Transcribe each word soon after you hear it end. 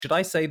should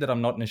I say that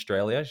I'm not in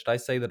Australia? Should I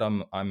say that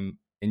I'm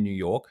in New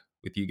York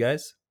with you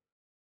guys?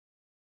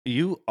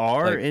 You Should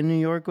are I? in New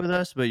York with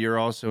us, but you're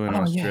also in Oh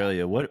yeah.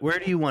 Australia. Where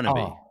do you want to be?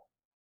 Oh.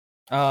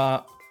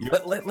 Uh, You're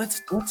let's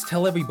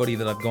tell everybody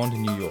that I've gone to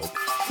New York.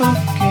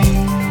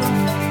 Looking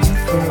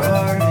for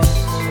artists.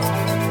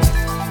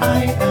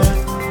 I am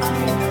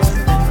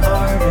an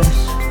artist.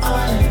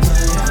 I'm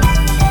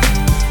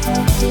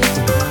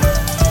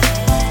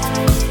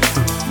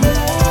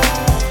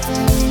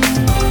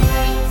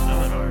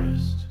an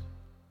artist.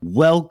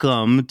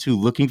 Welcome to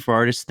Looking for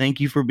Artists. Thank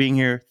you for being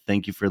here.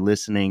 Thank you for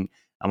listening.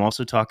 I'm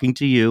also talking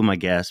to you, my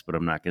guest, but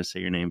I'm not going to say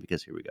your name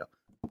because here we go.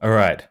 All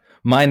right.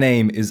 My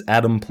name is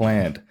Adam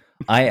Plant.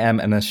 I am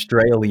an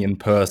Australian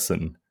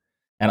person,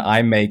 and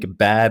I make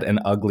bad and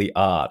ugly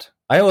art.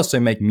 I also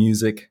make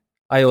music.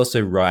 I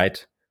also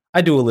write.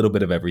 I do a little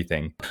bit of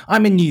everything.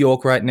 I'm in New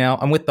York right now.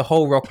 I'm with the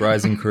whole Rock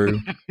Rising crew.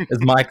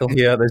 There's Michael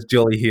here. There's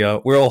Julie here.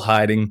 We're all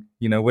hiding.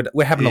 You know,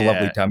 we're having a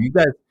lovely Yeah, time. You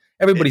guys,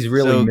 everybody's it's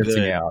really so missing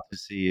good out. to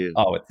see you.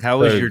 Oh, it's How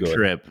was so your good.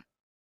 trip?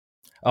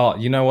 Oh,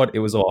 you know what? It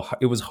was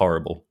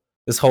horrible.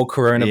 This whole Yeah.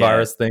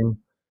 coronavirus thing,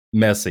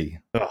 messy.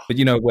 Ugh, But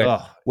you know,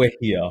 ugh. we're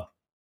here.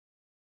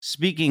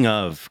 Speaking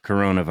of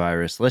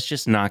coronavirus, let's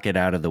just knock it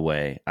out of the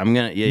way. Yeah.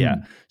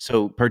 Mm.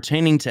 So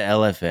pertaining to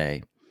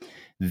LFA,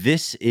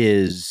 this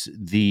is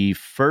the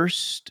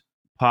first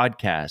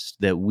podcast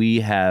that we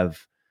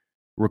have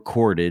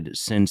recorded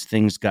since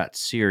things got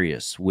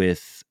serious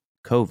with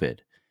COVID.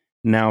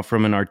 Now,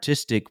 from an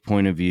artistic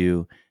point of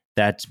view,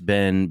 that's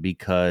been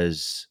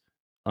because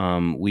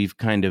we've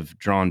kind of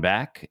drawn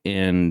back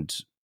and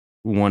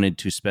wanted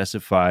to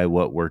specify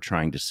what we're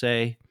trying to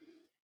say.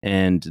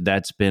 And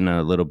that's been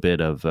a little bit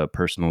of a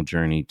personal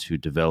journey to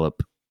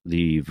develop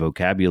the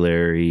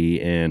vocabulary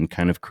and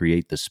kind of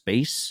create the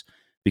space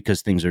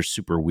because things are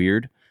super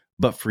weird.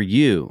 But for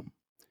you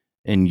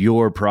and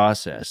your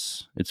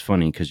process, it's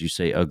funny because you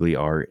say ugly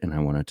art, and I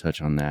want to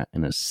touch on that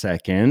in a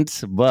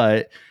second.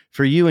 But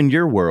for you and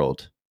your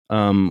world,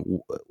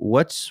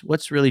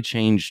 what's really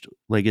changed?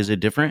 Like, is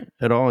it different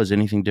at all? Is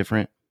anything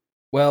different?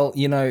 Well,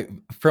 you know,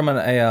 from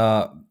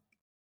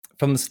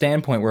from the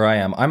standpoint where I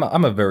am,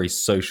 I'm a very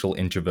social,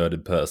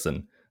 introverted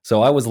person.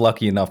 So I was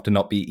lucky enough to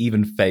not be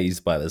even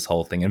phased by this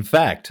whole thing. In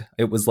fact,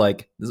 it was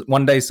like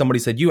one day somebody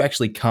said, "You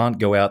actually can't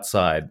go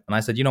outside," and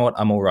I said, "You know what?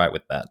 I'm all right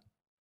with that."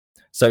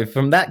 So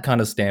from that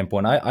kind of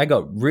standpoint, I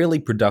got really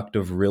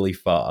productive really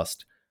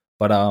fast.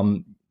 But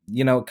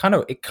you know,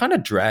 it kind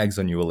of drags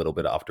on you a little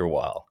bit after a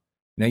while.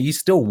 You know, you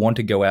still want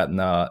to go out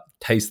and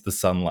taste the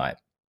sunlight.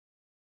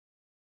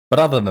 But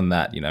other than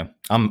that, you know,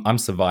 I'm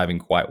surviving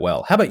quite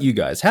well. How about you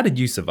guys? How did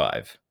you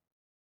survive?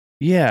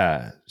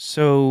 Yeah.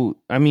 So,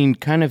 I mean,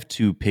 kind of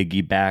to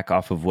piggyback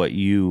off of what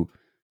you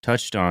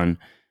touched on,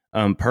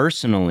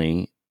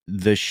 personally,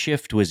 the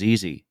shift was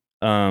easy.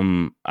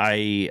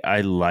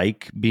 I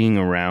like being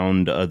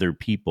around other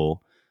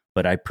people,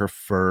 but I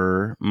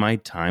prefer my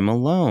time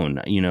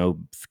alone. You know,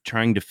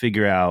 trying to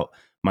figure out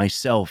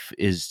myself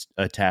is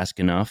a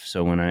task enough.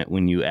 So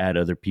when you add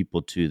other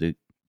people to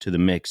the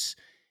mix,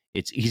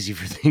 it's easy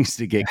for things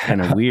to get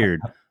kind of weird.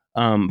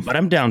 But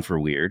I'm down for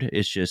weird.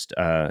 It's just,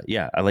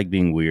 yeah, I like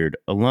being weird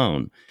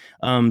alone.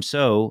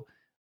 So,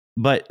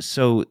 but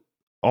so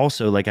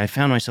also, like, I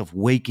found myself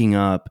waking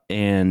up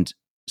and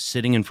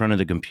sitting in front of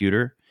the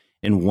computer.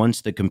 And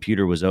once the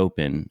computer was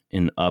open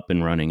and up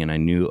and running, and I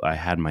knew I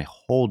had my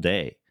whole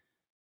day,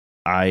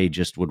 I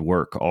just would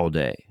work all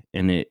day.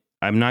 And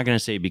I'm not going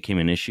to say it became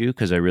an issue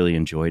because I really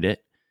enjoyed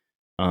it.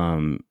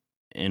 Um,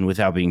 and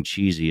without being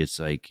cheesy, it's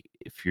like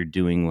if you're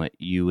doing what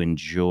you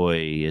enjoy,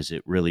 is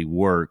it really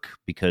work?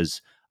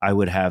 Because I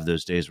would have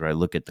those days where I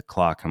look at the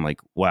clock, I'm like,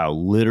 wow,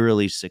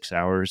 literally 6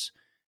 hours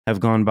have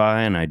gone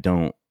by and I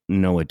don't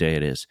know what day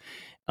it is.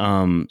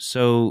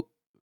 So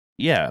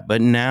yeah,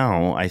 but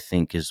now I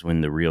think is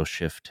when the real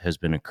shift has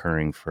been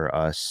occurring for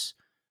us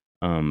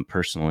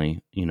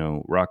personally. You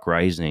know, Rock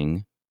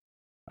Rising,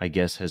 I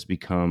guess, has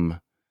become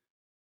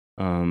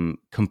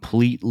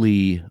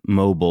completely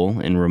mobile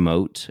and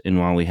remote. And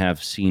while we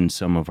have seen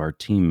some of our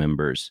team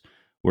members,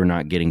 we're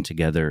not getting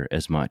together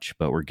as much,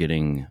 but we're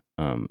getting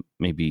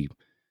maybe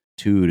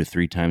 2 to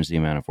 3 times the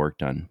amount of work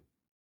done.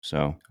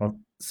 So, Well,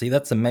 see,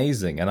 that's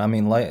amazing. And I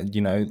mean, like,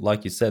 you know,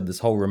 like you said, this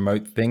whole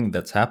remote thing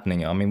that's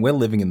happening. I mean, we're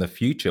living in the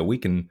future. We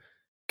can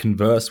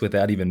converse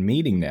without even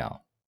meeting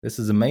now. This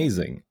is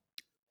amazing.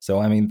 So,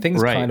 I mean,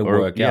 things right. kind of Or,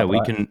 work yeah, out.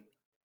 we can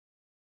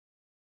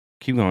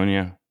keep going.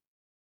 Yeah.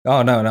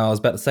 Oh, no, I was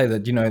about to say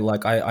that, you know,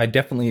 like I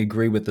definitely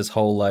agree with this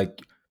whole like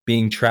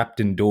being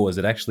trapped indoors.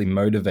 It actually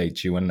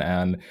motivates you,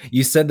 and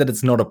you said that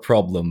it's not a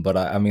problem, but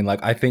I mean, like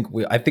I think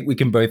we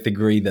can both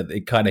agree that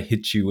it kind of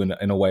hits you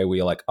in a way where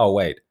you're like, oh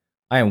wait,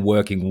 I am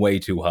working way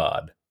too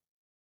hard.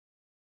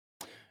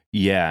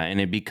 Yeah, and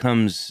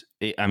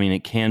I mean,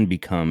 it can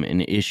become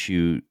an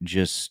issue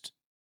just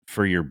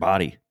for your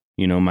body.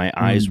 You know, my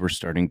eyes Mm. were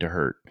starting to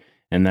hurt.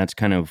 And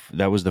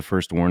that was the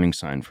first warning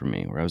sign for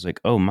me where I was like,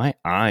 oh, my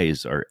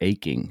eyes are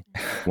aching.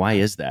 Why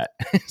is that?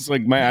 It's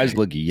like my eyes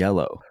look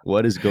yellow.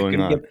 What is going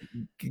Gonna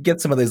on?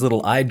 get some of those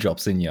little eye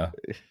drops in you.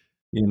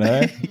 You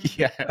know?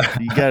 Yeah,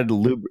 you got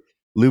to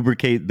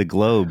lubricate the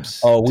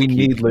globes Oh, to we keep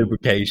need you.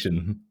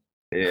 lubrication.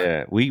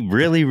 Yeah, we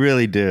really,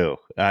 really do.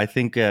 I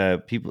think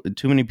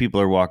too many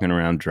people are walking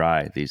around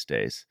dry these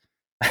days.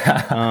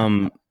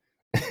 Um,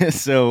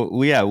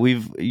 so yeah,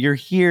 you're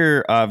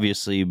here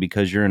obviously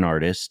because you're an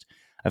artist.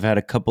 I've had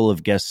a couple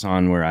of guests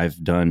on where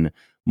I've done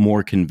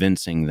more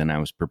convincing than I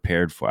was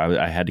prepared for.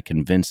 I had to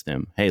convince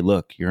them, hey,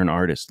 look, you're an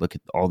artist. Look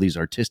at all these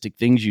artistic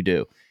things you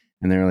do.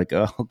 And they're like,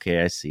 oh,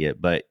 okay, I see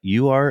it. But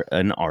you are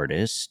an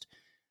artist.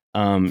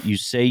 You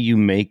say you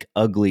make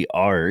ugly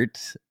art.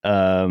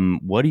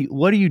 What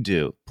do you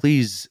do?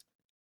 Please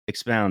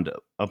expound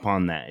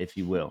upon that, if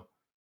you will.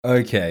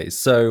 Okay,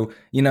 so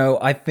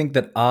I think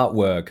that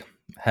artwork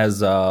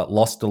has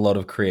lost a lot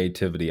of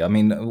creativity. I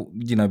mean,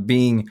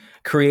 being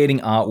creating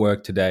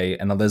artwork today,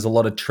 and there's a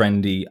lot of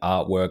trendy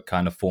artwork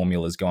kind of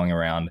formulas going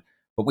around,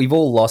 but we've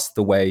all lost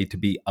the way to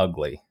be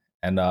ugly,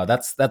 and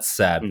that's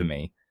sad for Mm.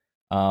 me.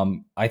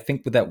 I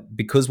think with that,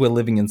 because we're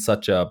living in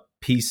such a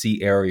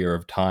PC area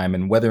of time,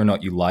 and whether or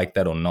not you like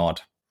that or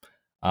not,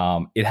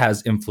 it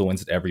has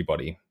influenced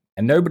everybody,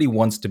 and nobody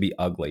wants to be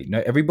ugly.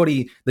 No,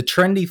 everybody. The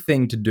trendy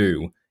thing to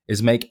do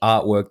is make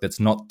artwork that's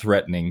not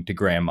threatening to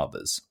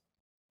grandmothers.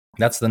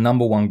 That's the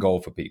number one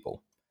goal for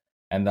people,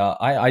 and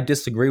I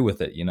disagree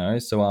with it.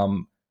 So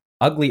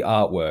ugly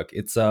artwork.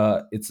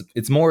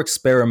 It's more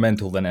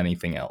experimental than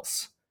anything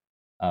else.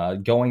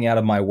 Going out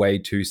of my way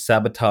to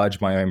sabotage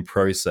my own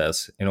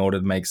process in order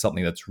to make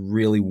something that's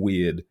really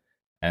weird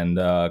and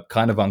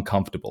kind of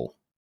uncomfortable.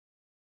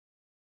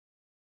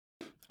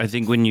 I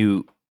think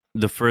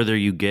the further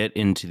you get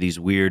into these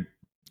weird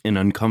and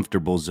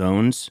uncomfortable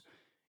zones,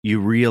 you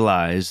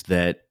realize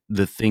that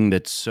the thing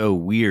that's so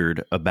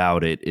weird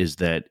about it is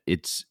that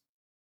it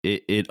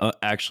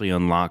actually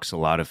unlocks a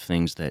lot of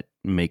things that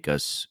make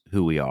us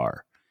who we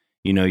are.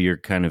 You're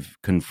kind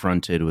of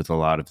confronted with a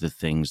lot of the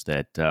things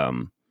that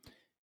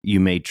you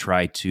may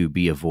try to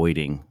be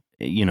avoiding,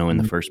 in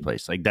the first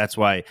place. Like that's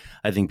why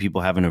I think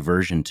people have an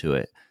aversion to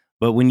it.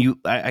 But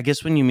I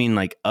guess when you mean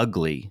like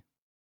ugly,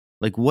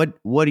 like what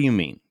do you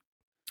mean?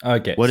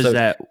 Okay, What is so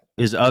that?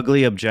 Is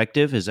ugly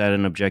objective? Is that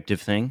an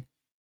objective thing?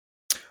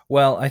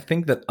 well, I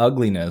think that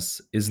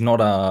ugliness is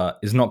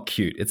not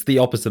cute. It's the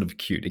opposite of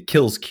cute. It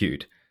kills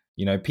cute.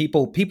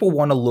 People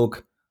want to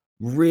look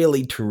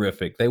really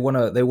terrific. They want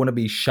to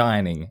be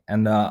shining,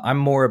 and I'm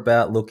more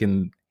about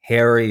looking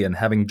hairy and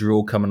having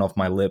drool coming off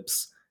my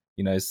lips.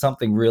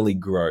 Something really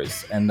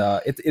gross, and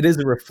it is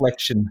a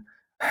reflection,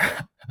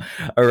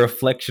 a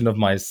reflection of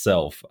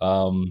myself.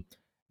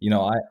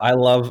 I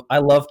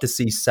love to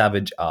see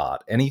savage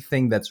art.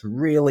 Anything that's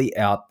really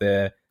out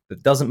there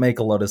that doesn't make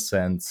a lot of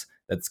sense,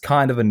 that's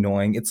kind of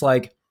annoying. It's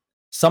like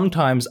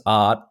sometimes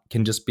art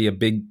can just be a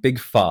big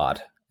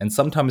fart, and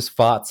sometimes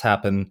farts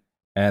happen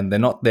and they're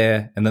not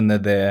there, and then they're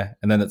there,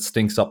 and then it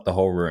stinks up the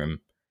whole room.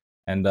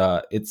 And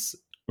it's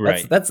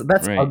that's Right. that's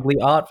that's Right. ugly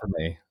art for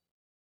me.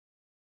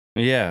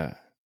 Yeah.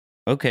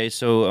 Okay,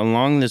 so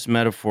along this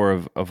metaphor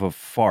of a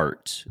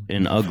fart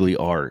in ugly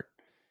art,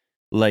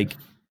 like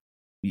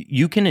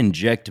you can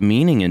inject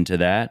meaning into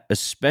that,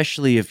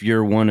 especially if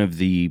you're one of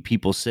the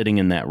people sitting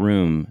in that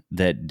room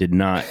that did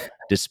not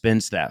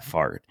dispense that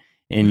fart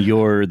and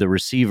you're the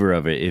receiver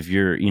of it. If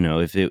you're,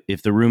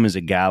 if the room is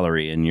a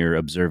gallery and you're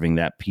observing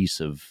that piece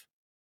of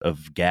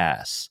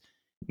gas,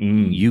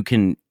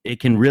 Mm. it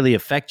can really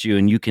affect you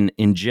and you can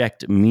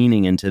inject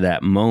meaning into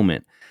that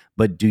moment.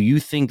 But do you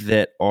think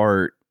that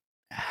art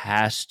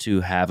has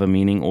to have a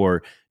meaning, or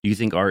do you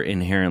think art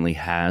inherently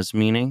has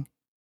meaning?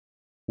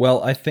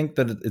 Well, I think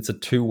that it's a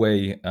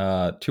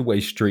two-way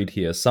street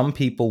here. Some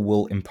people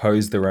will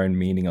impose their own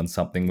meaning on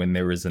something when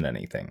there isn't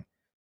anything,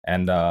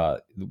 and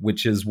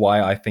which is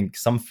why I think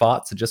some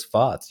farts are just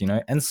farts,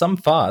 and some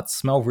farts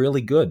smell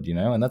really good,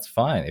 and that's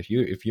fine. If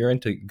you're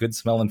into good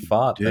smelling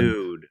fart, then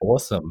Dude,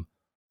 awesome.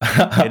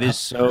 it is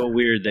so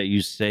weird that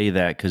you say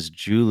that because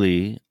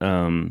Julie,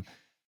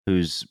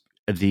 who's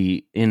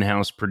the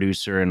in-house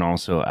producer and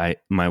also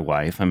my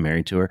wife, I'm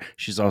married to her.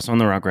 She's also on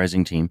the Rock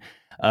Rising team.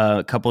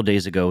 A couple of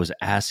days ago, was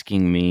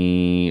asking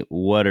me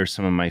what are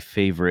some of my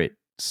favorite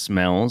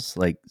smells,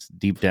 like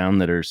deep down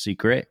that are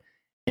secret.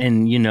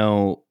 And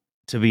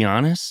to be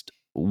honest,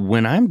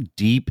 when I'm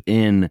deep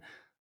in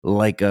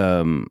like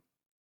a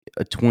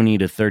 20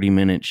 to 30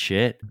 minute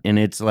shit, and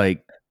it's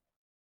like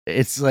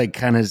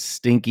kind of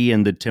stinky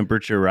and the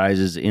temperature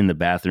rises in the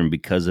bathroom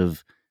because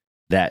of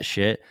that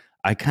shit.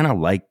 I kind of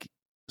like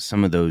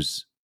some of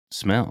those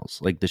smells,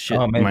 like the Oh shit,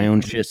 my man,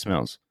 own shit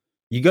smells.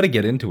 you got to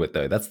get into it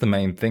though. That's the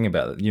main thing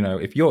about it.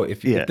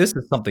 If Yeah. this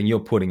is something you're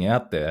putting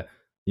out there,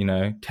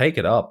 take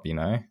it up.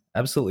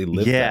 Absolutely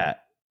live that. Yeah,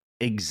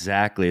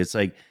 exactly. It's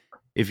like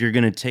if you're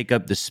going to take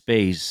up the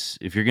space,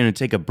 if you're going to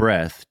take a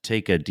breath,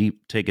 take a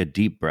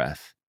deep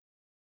breath.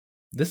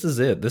 This is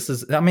it. This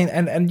is, I mean,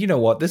 and you know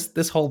what?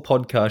 This whole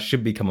podcast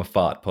should become a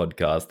fart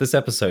podcast. This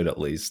episode, at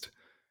least.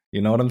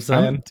 You know what I'm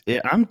saying?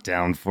 I'm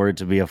down for it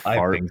to be I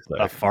think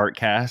a so. fart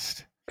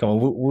cast. Come on,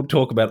 we'll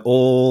talk about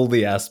all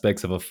the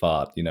aspects of a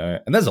fart.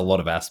 And there's a lot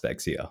of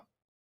aspects here.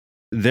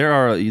 there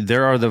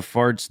are the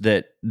farts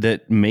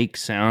that make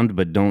sound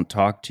but don't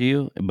talk to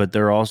you, but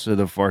there are also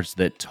the farts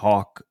that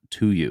talk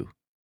to you.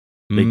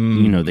 They they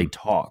Mm.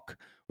 talk,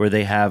 where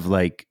they have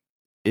like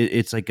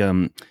it's like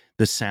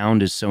the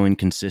sound is so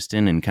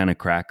inconsistent and kind of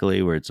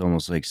crackly where it's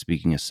almost like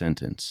speaking a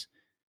sentence.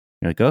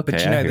 You're like, But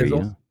okay, you I know, hear there's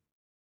also you.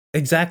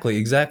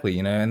 exactly,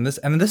 you know, and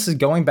this is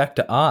going back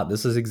to art.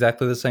 This is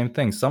exactly the same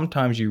thing.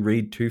 Sometimes you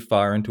read too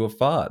far into a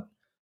fart,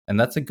 and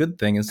that's a good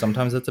thing, and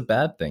sometimes that's a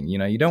bad thing. You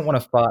know, you don't want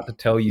a fart to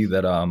tell you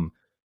that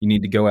you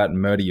need to go out and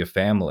murder your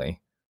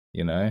family.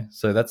 You know,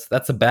 so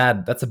that's a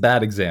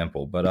bad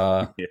example. But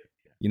Yeah.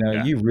 you know,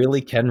 Yeah. you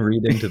really can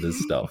read into this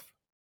stuff.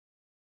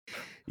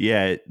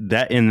 Yeah,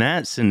 that in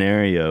that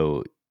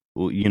scenario,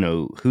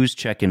 who's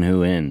checking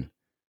who in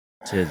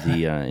to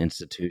the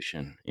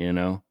institution,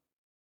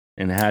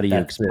 and how do you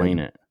That's it. explain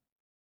it?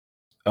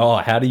 Oh,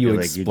 how do you You're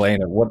like, you just,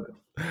 explain it?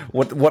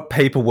 What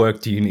paperwork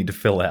do you need to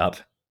fill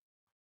out?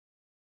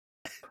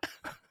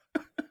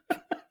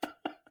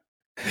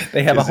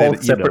 They have a is whole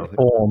it, separate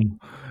form.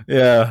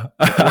 Yeah.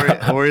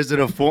 or is it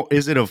a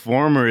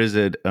form or is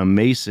it a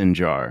mason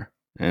jar?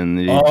 And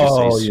you just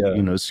say, Oh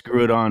yeah.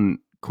 screw it on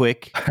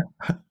quick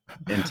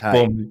and tight.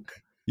 Boom.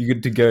 You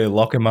get to go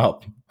lock him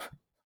up.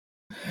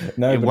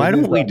 No, Yeah, but why it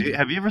is don't we do?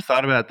 Have you ever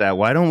thought about that?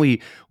 Why don't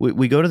we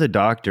go to the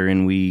doctor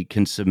and we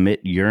can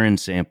submit urine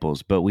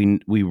samples, but we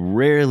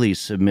rarely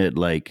submit,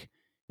 like,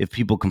 if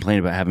people complain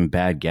about having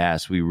bad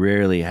gas, we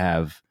rarely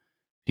have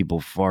people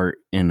fart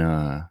in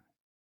a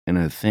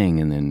thing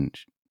and then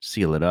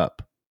seal it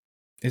up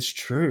it's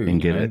true,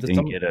 and you get know. a There's and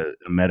some get a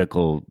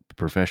medical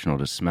professional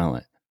to smell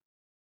it.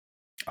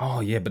 Oh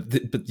yeah,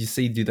 but you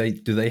see, do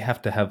they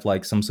have to have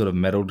like some sort of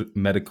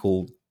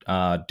medical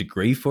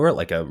degree for it,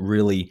 like a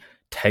really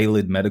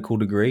tailored medical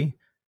degree?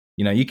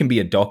 You know, you can be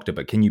a doctor,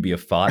 but can you be a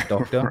fart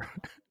doctor? You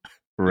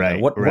know,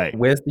 Right, what right.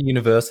 where's the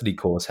university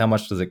course? How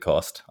much does it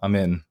cost? I'm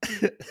in.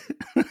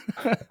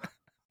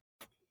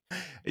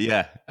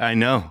 Yeah, I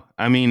know.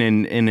 I mean,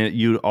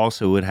 you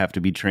also would have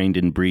to be trained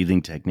in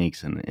breathing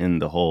techniques and in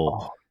the whole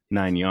Oh.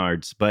 9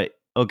 yards. But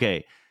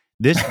okay,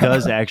 this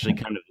does actually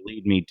kind of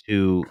lead me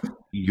to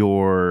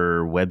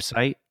your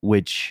website,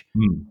 which,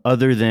 Hmm.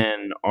 other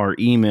than our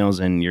emails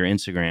and your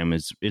Instagram,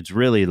 it's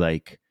really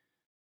like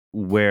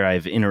where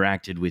I've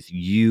interacted with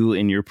you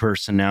and your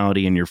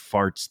personality and your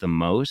farts the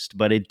most.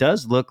 But it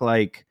does look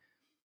like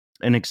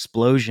an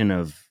explosion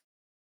of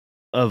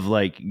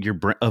like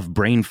of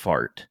brain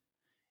fart.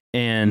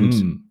 And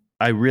Hmm.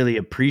 I really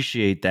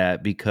appreciate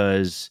that,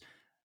 because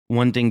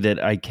one thing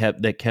that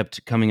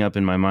kept coming up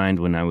in my mind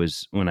when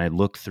I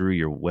looked through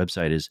your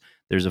website is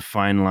there's a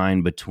fine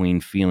line between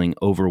feeling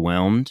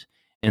overwhelmed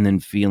and then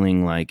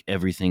feeling like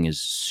everything is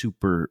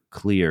super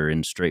clear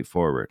and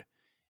straightforward.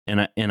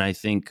 And I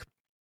think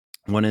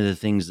one of the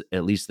things,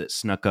 at least, that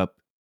snuck up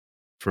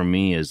for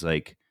me is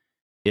like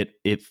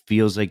it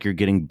feels like you're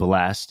getting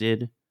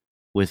blasted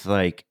with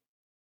like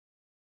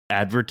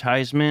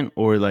advertisement,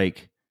 or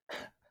like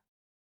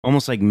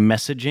almost like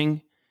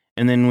messaging,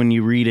 and then when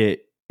you read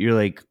it, you're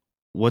like,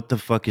 what the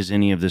fuck is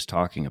any of this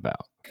talking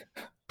about?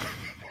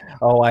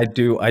 Oh, I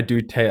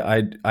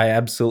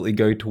absolutely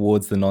go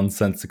towards the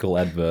nonsensical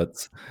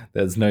adverts.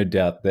 There's no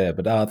doubt there.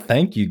 But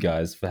thank you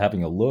guys for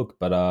having a look.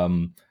 But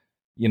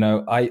you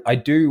know, I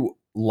do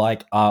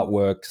like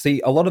artwork.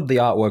 See, a lot of the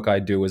artwork I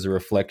do is a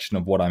reflection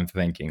of what I'm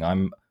thinking.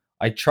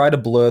 I try to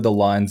blur the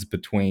lines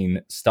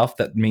between stuff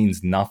that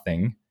means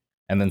nothing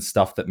and then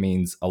stuff that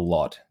means a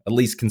lot, at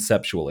least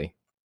conceptually.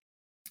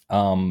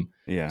 Um,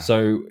 Yeah.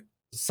 so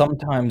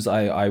sometimes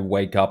I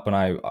wake up and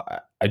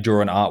I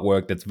draw an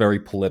artwork that's very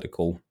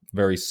political,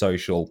 very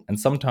social, and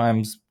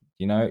sometimes,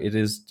 you know,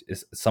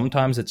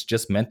 sometimes it's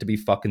just meant to be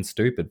fucking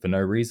stupid for no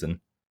reason.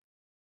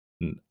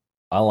 And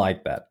I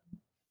like that.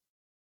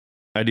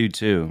 I do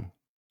too.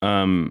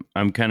 I'm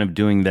kind of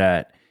doing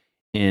that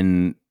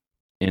in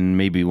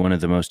maybe one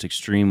of the most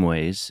extreme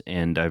ways,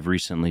 and I've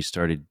recently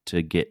started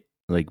to get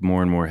like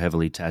more and more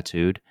heavily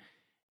tattooed.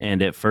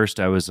 And at first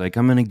I was like,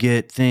 I'm going to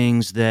get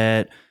things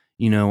that,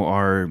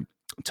 are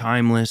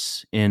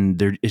timeless,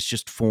 and it's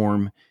just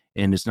form,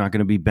 and it's not going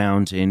to be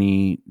bound to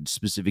any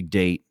specific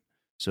date.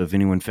 So if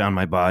anyone found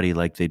my body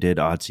like they did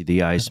Otzi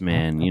the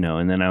Iceman,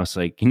 and then I was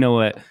like, you know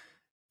what?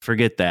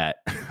 Forget that.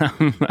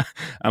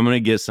 I'm going to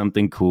get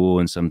something cool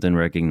and something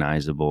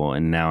recognizable.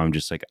 And now I'm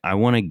just like, I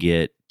want to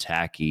get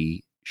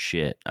tacky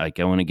shit. Like,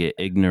 I want to get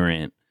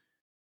ignorant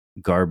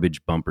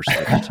garbage bumper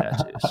sticker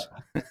tattoos.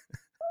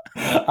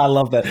 I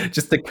love that.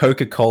 Just the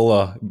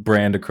Coca-Cola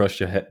brand across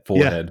your Yeah.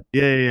 forehead.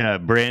 Yeah.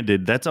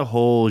 Branded. That's a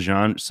whole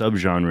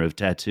subgenre of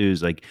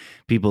tattoos. Like,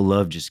 people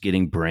love just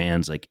getting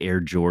brands like Air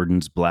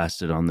Jordans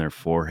blasted on their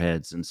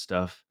foreheads and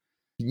stuff.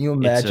 Can you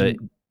It's a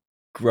imagine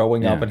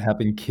growing up Yeah. and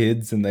having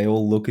kids and they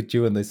all look at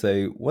you and they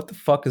say, "What the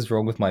fuck is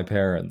wrong with my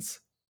parents?"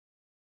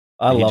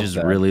 I He love just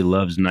that. really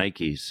loves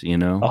Nikes,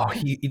 Oh,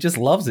 he just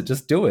loves it.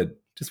 Just do it.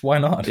 Just why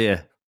not?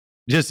 Yeah.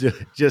 Just do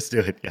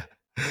it. Yeah.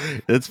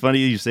 It's funny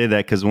you say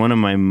that, because one of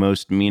my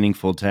most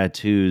meaningful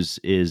tattoos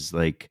is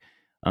like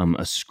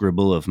a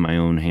scribble of my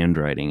own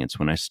handwriting. It's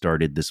when I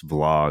started this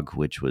vlog,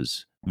 which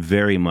was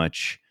very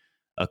much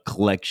a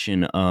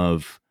collection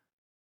of,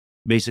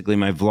 basically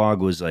my vlog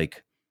was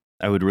like,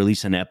 I would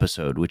release an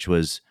episode, which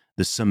was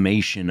the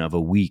summation of a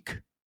week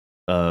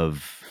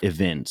of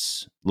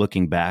events.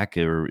 Looking back,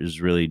 it is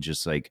really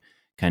just like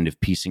kind of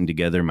piecing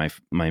together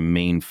my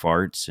main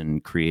farts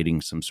and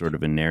creating some sort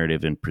of a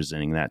narrative and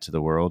presenting that to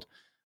the world.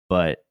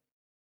 But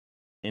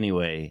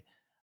anyway,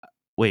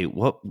 wait,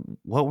 what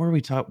were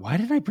we talking? Why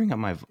did I bring up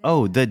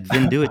the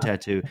Then Do It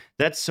tattoo?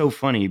 That's so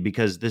funny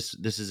because this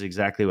is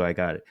exactly why I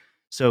got it.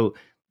 So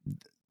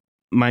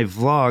my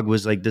vlog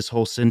was like this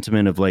whole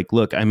sentiment of like,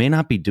 look, I may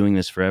not be doing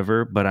this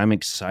forever, but I'm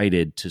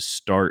excited to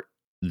start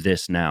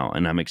this now,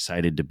 and I'm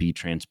excited to be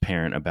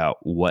transparent about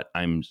what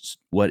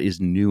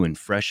is new and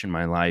fresh in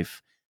my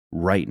life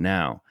right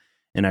now.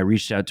 And I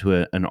reached out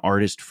to an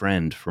artist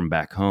friend from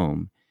back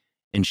home,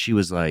 and she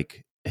was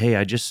like, hey,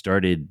 I just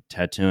started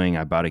tattooing.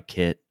 I bought a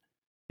kit.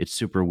 It's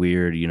super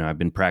weird. You know, I've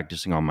been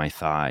practicing on my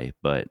thigh,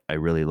 but I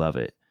really love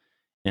it.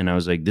 And I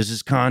was like, this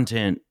is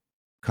content.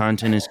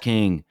 Content is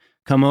king.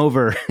 Come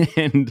over.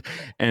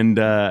 and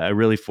I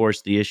really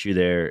forced the issue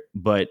there.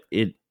 But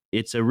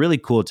it's a really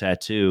cool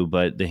tattoo,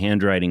 but the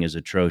handwriting is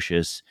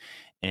atrocious.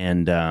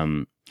 And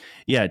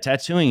yeah,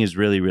 tattooing is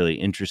really, really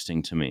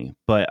interesting to me.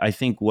 But I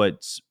think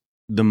what's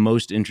the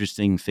most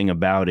interesting thing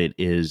about it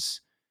is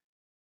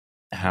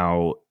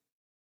how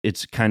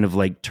it's kind of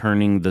like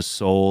turning the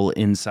soul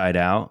inside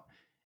out.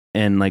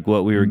 And like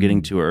what we were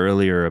getting to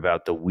earlier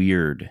about the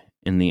weird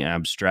and the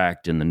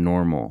abstract and the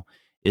normal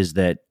is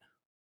that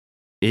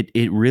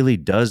it really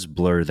does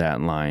blur that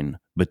line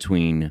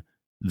between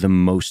the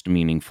most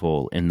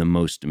meaningful and the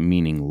most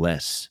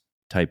meaningless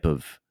type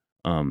of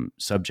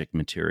subject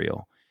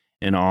material.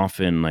 And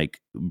often,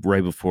 like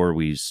right before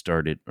we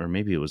started, or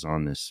maybe it was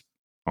on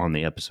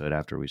the episode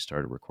after we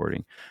started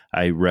recording,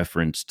 I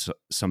referenced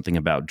something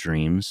about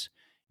dreams,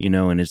 you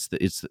know, and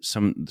it's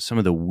some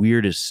of the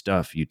weirdest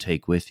stuff you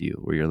take with you,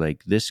 where you're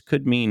like, this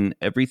could mean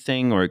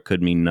everything or it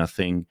could mean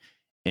nothing,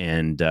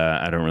 and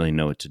I don't really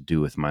know what to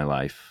do with my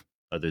life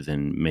other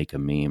than make a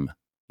meme,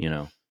 you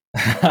know.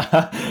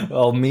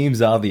 Well,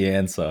 memes are the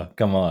answer.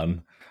 Come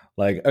on.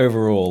 Like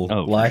overall,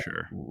 Oh, for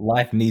sure.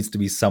 life needs to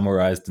be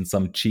summarized in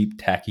some cheap,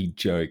 tacky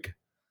joke.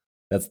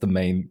 That's the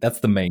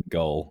main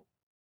goal.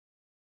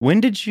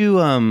 When did you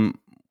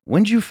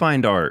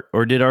find art,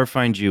 or did art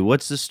find you?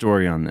 What's the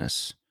story on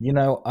this? You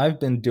know, I've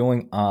been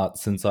doing art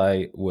since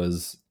I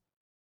was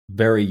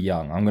very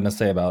young. I'm going to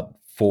say about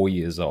 4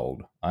 years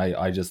old.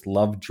 I just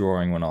loved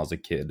drawing when I was a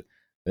kid.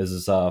 There's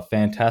this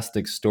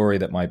fantastic story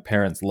that my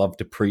parents love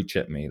to preach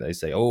at me. They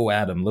say, "Oh,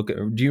 Adam,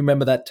 do you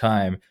remember that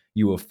time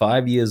you were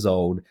 5 years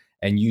old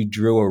and you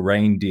drew a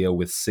reindeer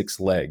with 6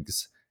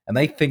 legs?" And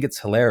they think it's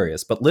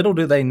hilarious, but little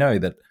do they know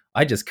that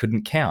I just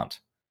couldn't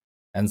count.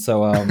 And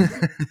so,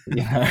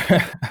 you know,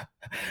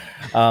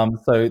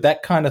 so that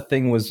kind of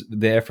thing was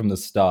there from the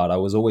start. I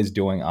was always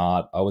doing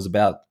art. I was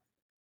about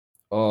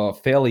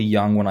fairly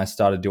young when I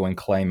started doing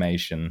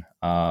claymation,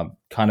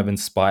 kind of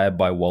inspired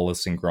by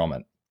Wallace and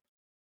Gromit.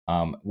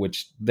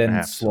 Which then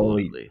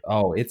Absolutely.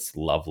 it's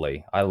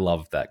lovely. I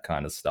love that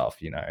kind of stuff,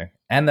 you know,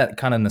 and that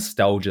kind of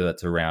nostalgia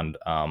that's around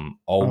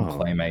old Oh,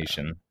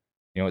 claymation.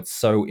 You know, it's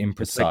so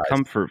it's like imprecise.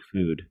 comfort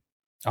food.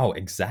 Oh,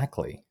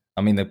 exactly.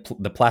 I mean,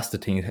 the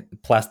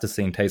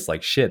plasticine tastes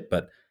like shit,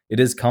 but it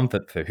is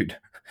comfort food.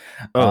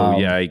 Oh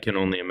yeah, I can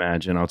only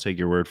imagine. I'll take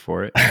your word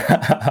for it.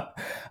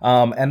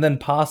 And then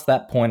past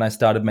that point, I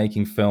started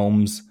making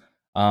films.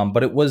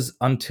 But it wasn't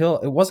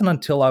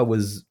until I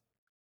was,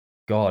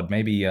 God,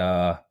 maybe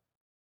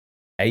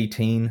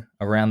 18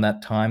 around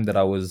that time that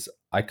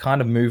I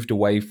kind of moved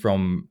away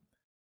from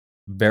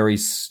very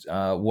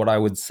what I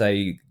would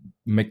say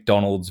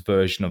McDonald's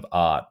version of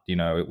art. You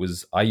know,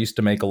 I used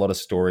to make a lot of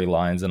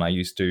storylines and I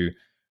used to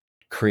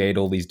create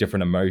all these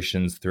different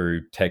emotions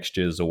through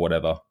textures or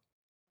whatever.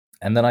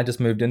 And then I just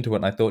moved into it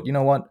and I thought, you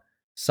know what?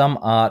 Some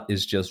art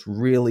is just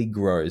really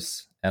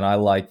gross and I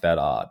like that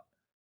art.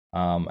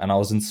 And I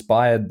was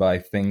inspired by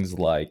things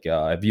like,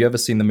 have you ever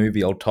seen the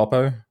movie El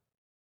Topo?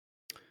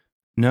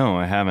 No,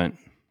 I haven't.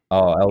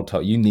 Oh, El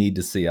Topo. You need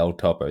to see El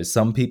Topo.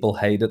 Some people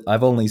hate it.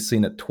 I've only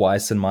seen it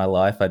twice in my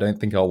life. I don't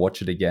think I'll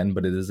watch it again,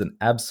 but it is an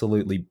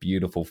absolutely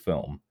beautiful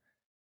film.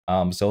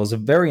 So I was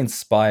very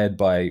inspired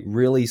by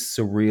really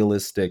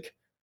surrealistic,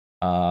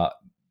 uh,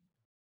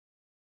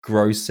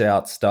 gross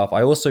out stuff.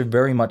 I also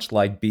very much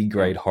like B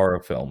grade horror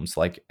films,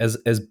 like as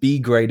B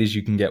grade as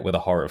you can get with a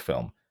horror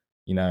film.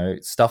 You know,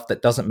 stuff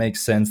that doesn't make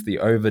sense. The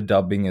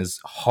overdubbing is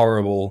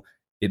horrible.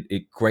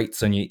 It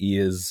grates on your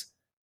ears.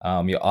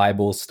 Your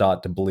eyeballs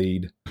start to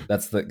bleed.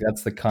 That's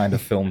the kind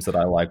of films that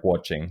I like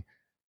watching.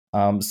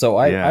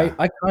 So Yeah.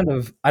 I kind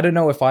of, I don't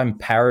know if I'm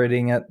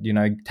parodying it, you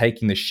know,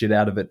 taking the shit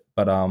out of it,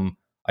 but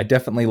I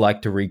definitely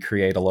like to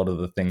recreate a lot of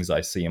the things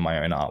I see in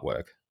my own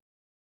artwork.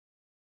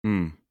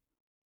 Hmm.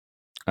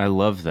 I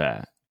love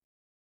that.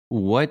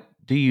 What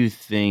do you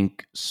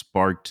think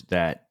sparked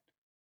that?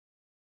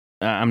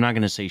 I'm not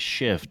going to say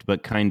shift,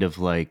 but kind of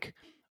like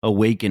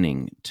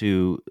awakening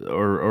to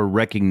or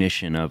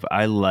recognition of,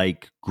 I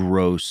like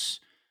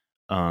gross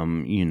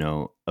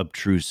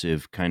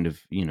obtrusive kind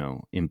of,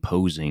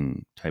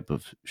 imposing type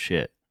of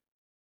shit.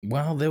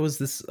 Well, there was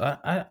this.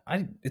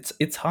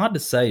 It's hard to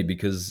say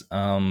because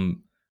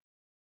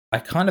I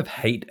kind of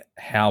hate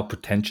how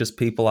pretentious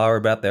people are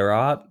about their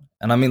art.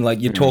 And I mean, like,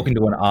 you're Mm. talking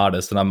to an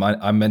artist, and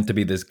I'm meant to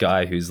be this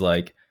guy who's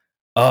like,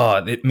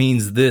 oh, it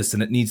means this,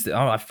 and it needs to.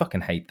 Oh, I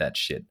fucking hate that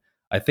shit.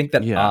 I think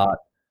that Yeah. art,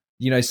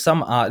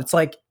 some art, it's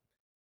like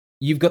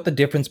you've got the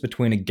difference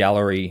between a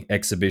gallery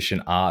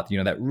exhibition art,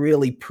 that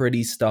really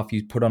pretty stuff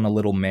you put on a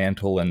little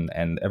mantle,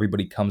 and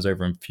everybody comes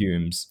over and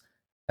fumes.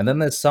 And then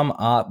there's some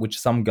art which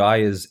some guy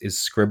is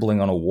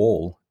scribbling on a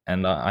wall,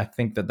 and I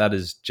think that that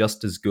is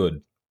just as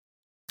good.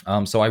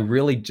 So I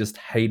really just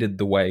hated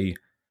the way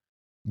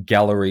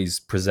galleries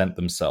present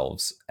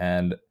themselves.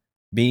 And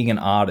being an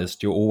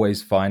artist, you're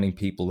always finding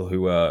people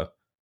who are,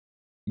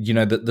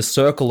 the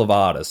circle of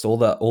artists,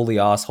 all the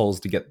assholes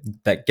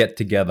that get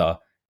together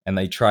and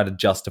they try to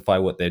justify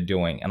what they're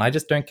doing. And I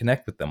just don't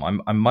connect with them.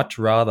 I'm much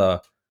rather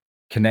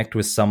connect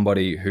with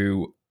somebody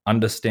who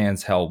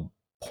understands how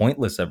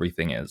pointless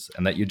everything is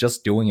and that you're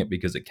just doing it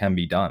because it can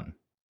be done.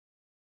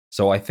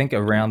 So I think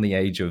around the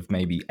age of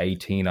maybe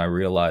 18, I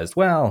realized,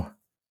 well,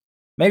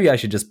 maybe I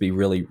should just be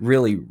really,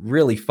 really,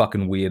 really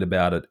fucking weird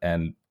about it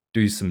and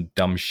do some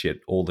dumb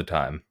shit all the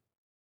time.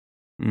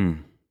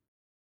 Mm.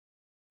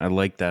 I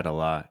like that a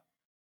lot.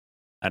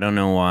 I don't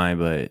know why,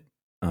 but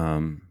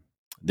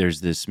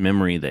there's this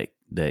memory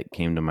that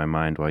came to my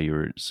mind while you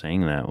were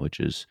saying that, which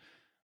is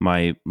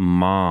my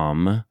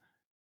mom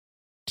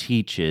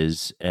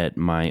teaches at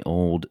my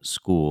old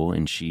school,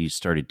 and she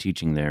started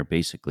teaching there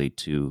basically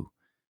to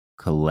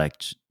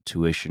collect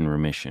tuition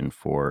remission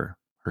for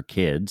her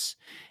kids.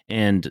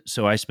 And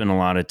so I spent a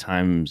lot of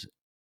times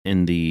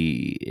in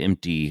the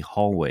empty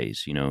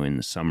hallways, in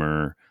the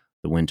summer,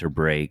 the winter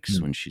breaks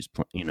Mm. when she's,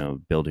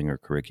 building her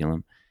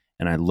curriculum.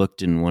 And I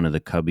looked in one of the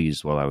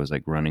cubbies while I was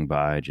like running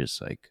by,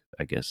 just like,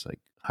 I guess, like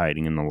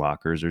hiding in the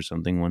lockers or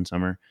something one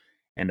summer.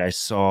 And I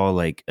saw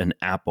like an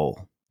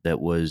apple that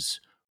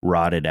was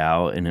rotted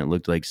out, and it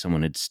looked like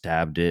someone had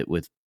stabbed it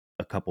with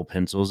a couple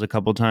pencils a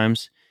couple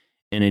times.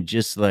 And it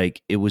just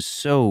like, it was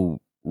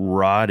so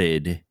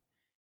rotted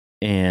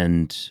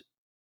and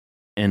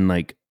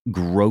like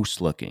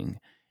gross looking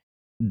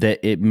that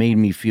it made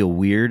me feel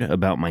weird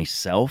about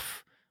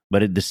myself,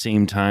 but at the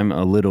same time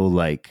a little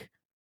like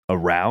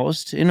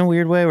aroused in a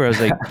weird way, where I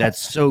was like,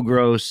 that's so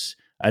gross.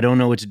 I don't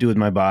know what to do with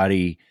my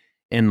body.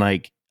 And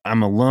like,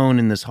 I'm alone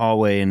in this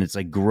hallway and it's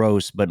like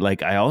gross, but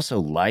like I also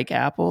like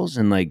apples,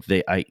 and like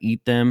I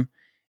eat them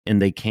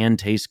and they can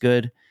taste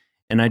good.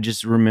 And I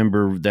just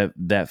remember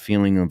that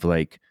feeling of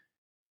like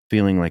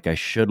feeling like I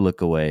should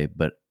look away,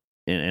 but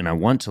and I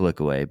want to look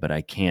away, but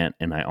I can't,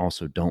 and I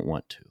also don't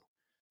want to.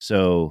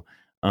 So,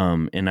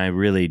 and I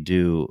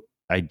do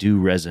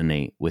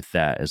resonate with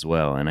that as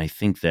well. And I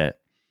think that,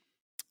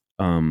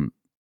 um,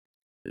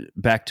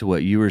 back to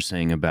what you were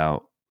saying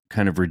about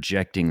kind of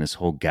rejecting this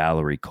whole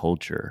gallery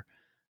culture,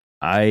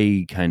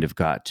 I kind of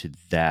got to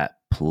that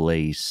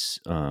place,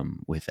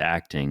 with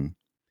acting,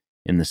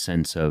 in the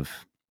sense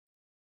of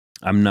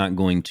I'm not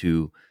going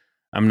to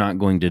I'm not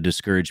going to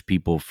discourage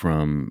people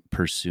from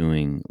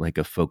pursuing like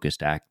a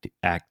focused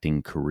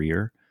acting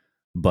career.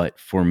 But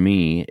for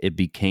me, it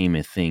became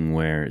a thing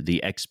where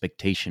the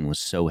expectation was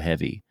so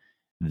heavy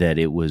that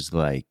it was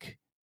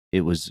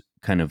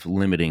kind of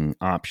limiting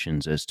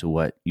options as to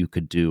what you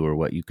could do or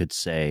what you could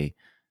say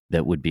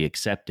that would be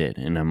accepted.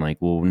 And I'm like,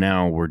 well,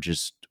 now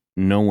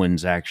no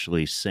one's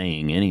actually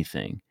saying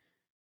anything.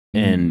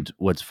 Mm. And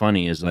what's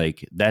funny is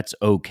like, that's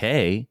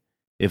okay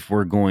if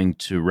we're going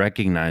to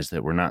recognize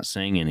that we're not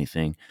saying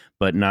anything.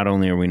 But not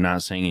only are we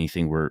not saying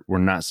anything, we're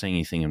not saying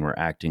anything, and we're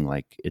acting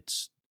like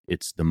it's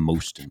the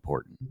most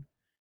important.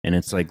 And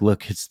it's like,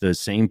 look, it's the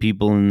same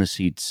people in the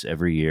seats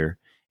every year.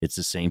 It's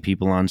the same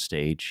people on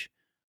stage.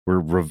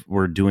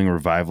 We're doing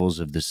revivals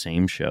of the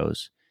same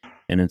shows,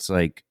 and it's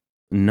like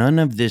none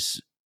of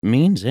this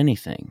means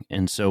anything.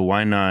 And so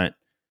why not?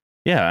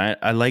 Yeah,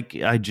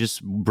 I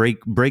just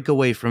break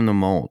away from the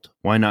mold.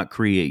 Why not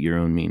create your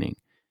own meaning?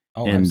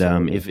 Oh, And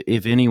absolutely.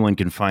 if anyone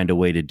can find a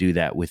way to do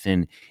that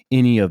within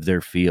any of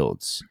their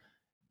fields,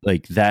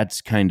 like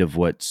that's kind of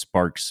what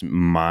sparks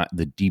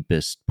the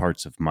deepest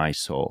parts of my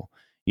soul,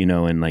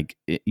 and like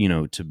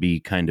to be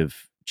kind of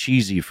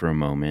cheesy for a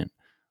moment,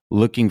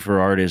 looking for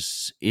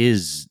artists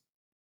is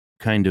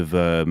kind of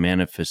a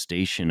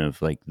manifestation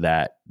of like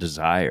that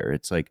desire.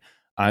 It's like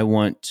I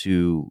want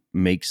to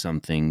make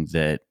something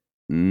that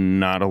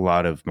not a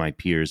lot of my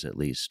peers at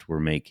least were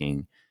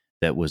making,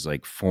 that was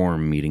like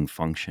form meeting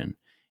function.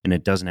 And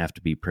it doesn't have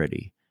to be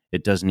pretty.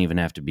 It doesn't even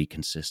have to be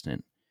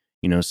consistent.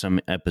 Some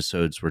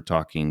episodes we're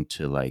talking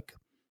to like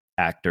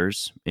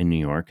actors in New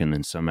York, and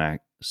then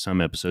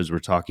some episodes we're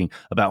talking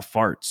about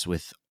farts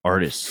with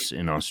artists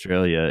in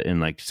Australia,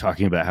 and like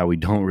talking about how we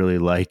don't really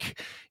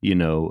like,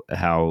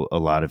 how a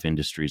lot of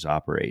industries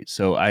operate.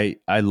 So I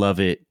love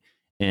it,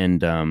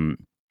 and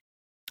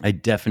I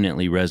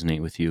definitely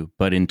resonate with you.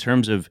 But in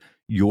terms of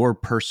your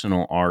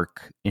personal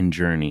arc and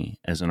journey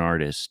as an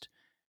artist,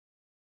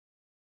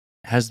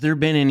 Has there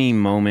been any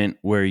moment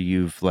where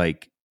you've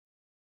like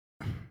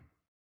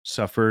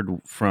suffered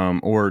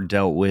from or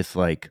dealt with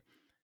like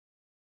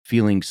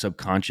feeling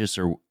subconscious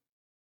or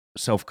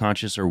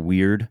self-conscious or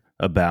weird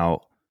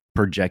about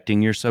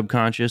projecting your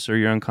subconscious or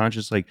your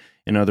unconscious? Like,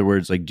 in other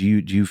words, like, do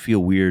you feel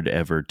weird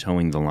ever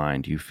towing the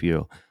line? Do you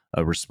feel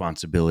a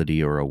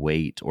responsibility or a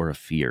weight or a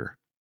fear?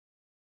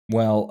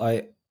 Well,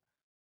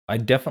 I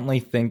definitely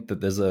think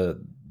that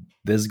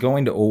there's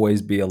going to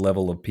always be a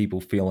level of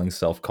people feeling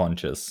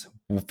self-conscious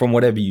from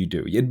whatever you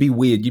do. It'd be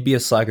weird. You'd be a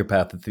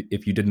psychopath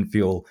if you didn't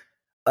feel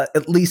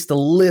at least a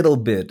little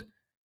bit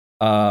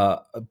uh,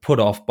 put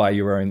off by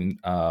your own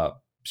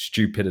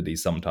stupidity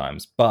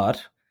sometimes.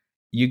 But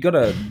you got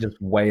to just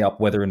weigh up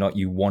whether or not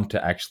you want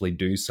to actually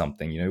do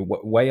something. You know,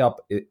 weigh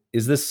up: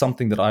 is this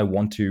something that I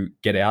want to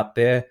get out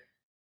there?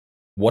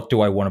 What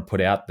do I want to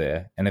put out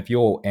there? And if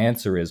your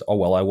answer is, oh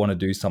well, I want to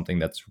do something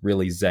that's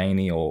really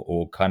zany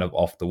or kind of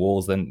off the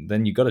walls,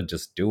 then you got to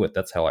just do it.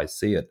 That's how I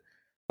see it.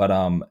 But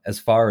as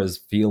far as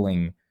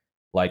feeling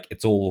like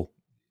it's all,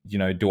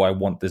 do I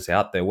want this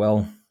out there?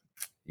 Well,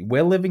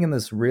 we're living in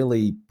this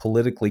really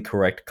politically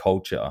correct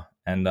culture,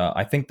 and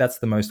I think that's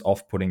the most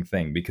off-putting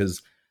thing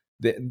because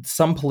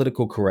some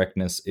political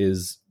correctness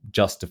is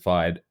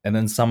justified, and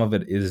then some of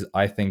it is,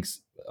 I think,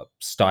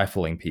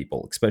 stifling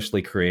people,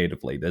 especially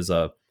creatively. There's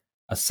a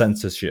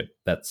censorship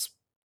that's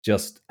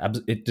just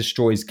it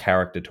destroys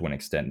character to an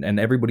extent, and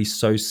everybody's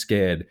so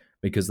scared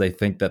because they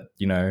think that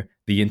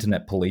the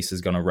internet police is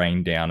going to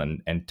rain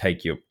down and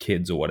take your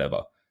kids or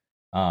whatever.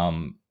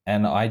 And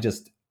I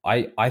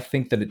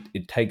think that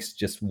it takes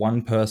just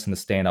one person to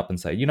stand up and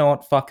say, you know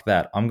what, fuck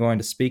that. I'm going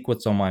to speak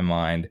what's on my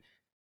mind.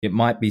 It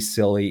might be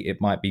silly, it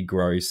might be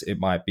gross, it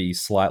might be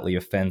slightly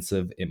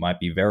offensive, it might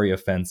be very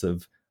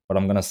offensive, but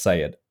I'm going to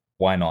say it.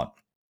 Why not?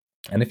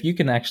 And if you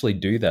can actually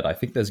do that, I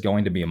think there's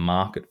going to be a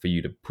market for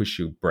you to push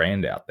your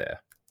brand out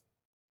there.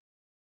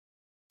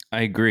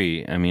 I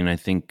agree. I mean, I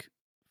think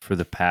for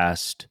the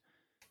past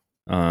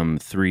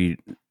 3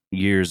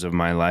 years of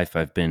my life,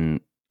 I've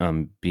been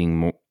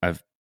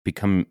I've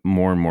become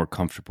more and more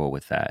comfortable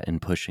with that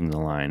and pushing the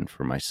line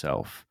for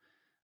myself.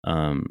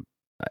 Um,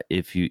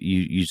 if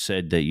you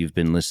said that you've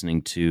been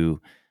listening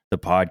to the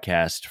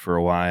podcast for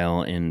a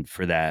while, and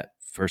for that,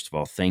 first of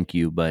all, thank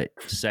you. But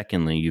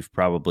secondly, you've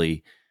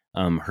probably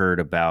heard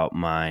about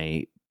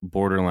my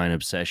borderline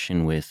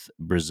obsession with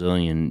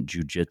Brazilian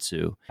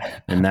jiu-jitsu,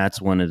 and that's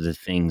one of the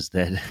things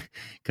that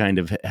kind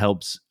of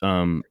helps,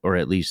 or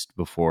at least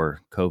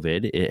before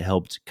COVID, it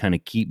helped kind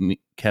of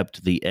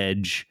kept the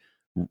edge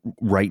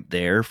right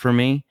there for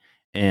me,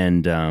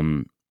 and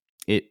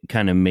it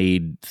kind of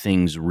made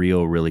things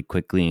real really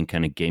quickly and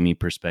kind of gave me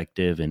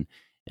perspective, and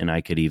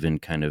I could even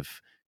kind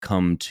of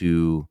come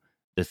to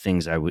the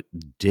things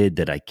did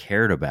that I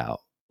cared about,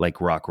 like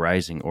Rock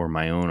Rising or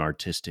my own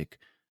artistic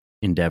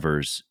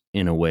endeavors,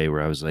 in a way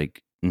where I was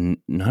like,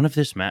 none of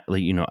this matter.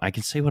 Like, I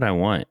can say what I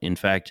want. In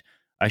fact,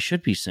 I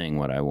should be saying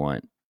what I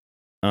want.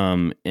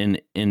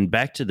 And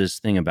back to this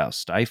thing about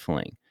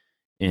stifling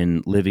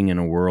and living in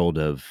a world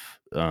of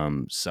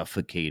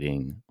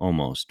suffocating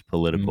almost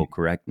political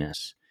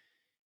correctness.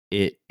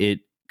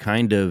 It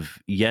kind of,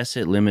 yes,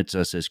 it limits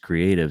us as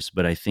creatives,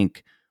 but I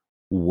think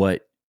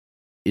what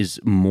is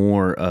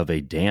more of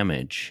a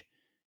damage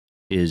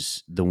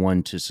is the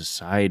one to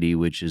society,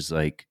 which is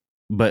like,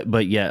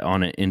 but yet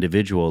on an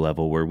individual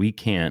level where we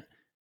can't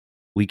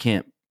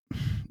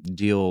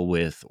deal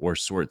with or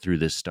sort through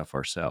this stuff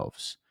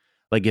ourselves.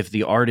 Like, if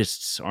the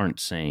artists aren't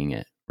saying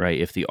it, right?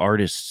 If the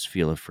artists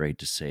feel afraid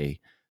to say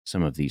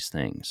some of these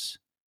things,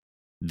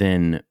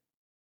 then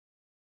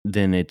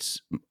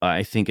it's,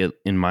 I think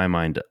in my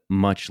mind,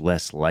 much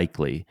less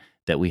likely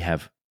that we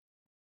have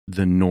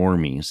the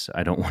normies.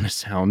 I don't want to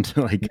sound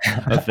like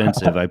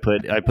offensive. I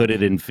put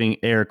it in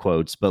air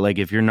quotes, but like,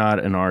 if you're not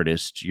an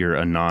artist, you're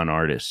a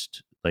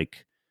non-artist.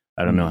 Like,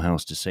 I don't know how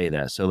else to say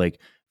that. So like,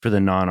 for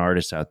the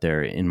non-artists out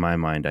there, in my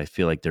mind, I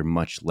feel like they're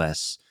much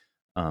less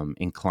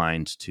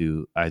inclined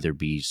to either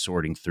be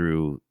sorting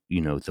through,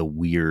 the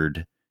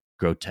weird,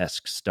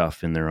 grotesque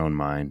stuff in their own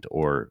mind,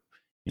 or,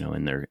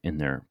 in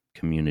their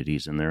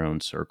communities, in their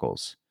own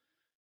circles.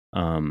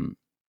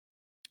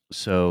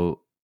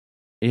 So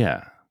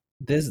yeah.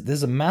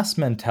 There's a mass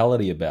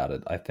mentality about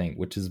it, I think,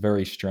 which is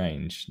very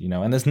strange,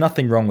 and there's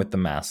nothing wrong with the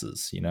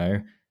masses,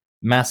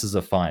 masses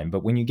are fine,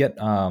 but when you get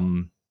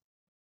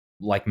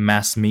like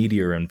mass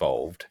media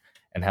involved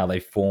and how they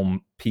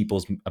form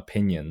people's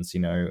opinions,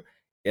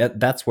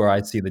 that's where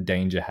I see the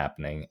danger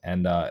happening.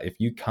 And if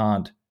you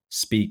can't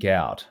speak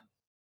out,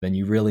 then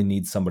you really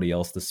need somebody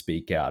else to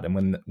speak out.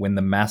 And when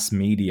the mass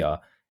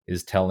media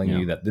is telling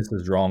you that this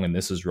is wrong and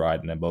this is right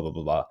and then blah blah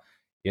blah blah,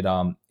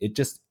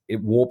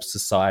 it warps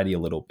society a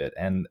little bit.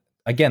 And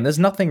again, there's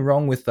nothing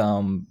wrong with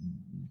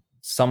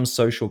some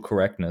social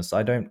correctness.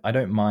 I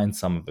don't mind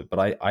some of it,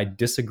 but I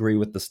disagree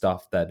with the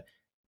stuff that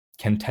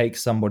can take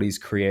somebody's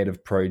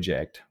creative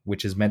project,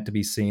 which is meant to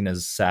be seen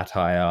as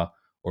satire,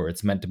 or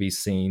it's meant to be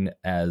seen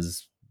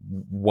as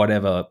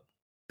whatever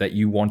that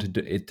you wanted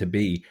it to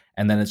be,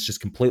 and then it's just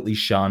completely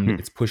shunned. Hmm.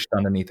 It's pushed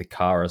underneath a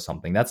car or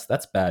something. That's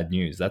bad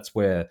news. That's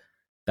where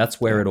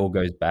Yeah. it all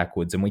goes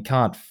backwards, and we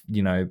can't.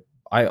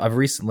 I've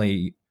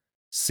recently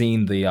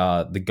seen the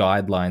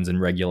guidelines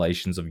and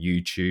regulations of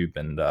YouTube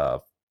and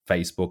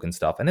Facebook and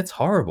stuff, and it's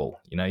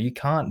horrible. You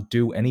can't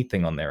do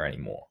anything on there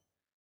anymore.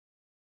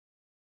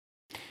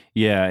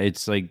 Yeah,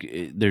 it's like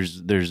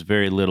there's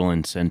very little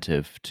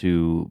incentive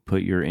to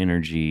put your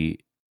energy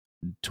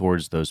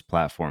towards those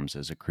platforms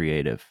as a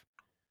creative.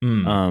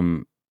 Mm.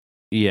 Um,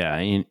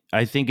 yeah,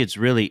 I think it's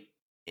really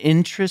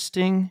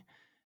interesting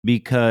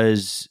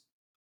because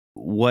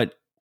what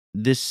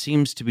this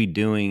seems to be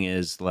doing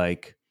is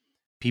like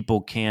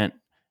people can't,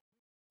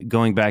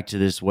 going back to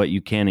this, what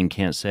you can and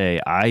can't say.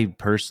 I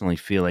personally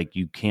feel like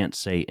you can't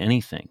say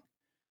anything.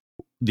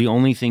 The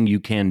only thing you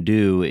can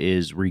do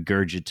is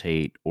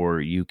regurgitate, or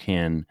you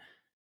can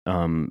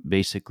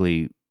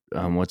basically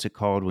what's it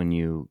called when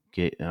you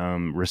get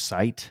Mm.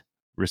 recite.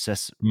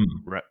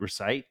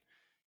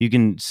 You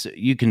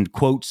can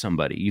quote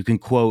somebody. You can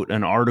quote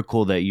an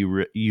article that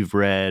you've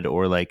read,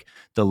 or like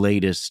the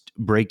latest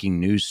breaking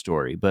news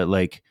story. But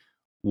like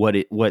what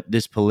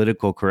this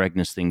political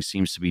correctness thing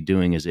seems to be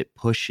doing is it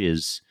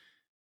pushes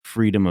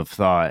freedom of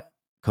thought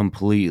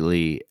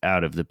completely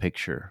out of the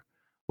picture.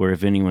 Where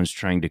if anyone's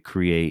trying to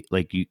create,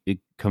 like, it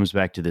comes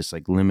back to this,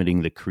 like,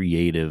 limiting the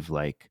creative,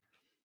 like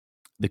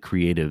the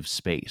creative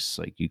space.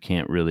 Like, you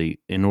can't really,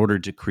 in order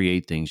to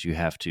create things, you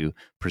have to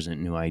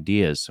present new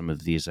ideas. Some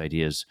of these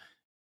ideas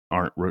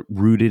aren't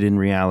rooted in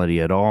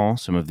reality at all.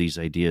 Some of these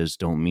ideas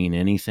don't mean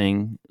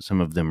anything. Some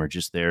of them are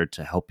just there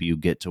to help you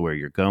get to where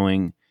you're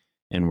going.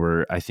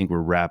 And I think we're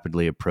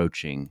rapidly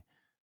approaching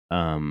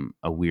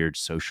a weird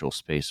social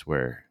space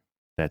where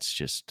that's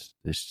just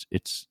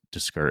it's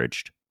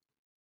discouraged.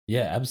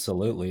 Yeah,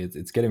 absolutely.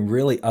 It's getting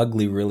really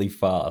ugly really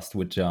fast,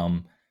 which Yeah.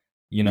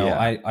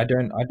 I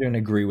don't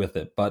agree with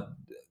it, but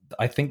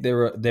I think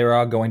there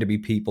are going to be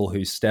people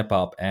who step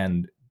up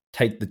and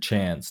take the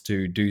chance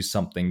to do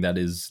something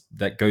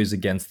that goes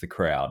against the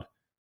crowd.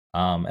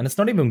 And it's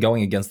not even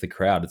going against the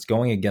crowd; it's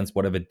going against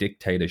whatever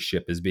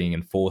dictatorship is being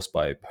enforced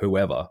by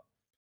whoever.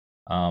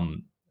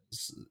 Um,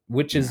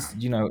 which Yeah. is,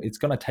 it's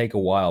going to take a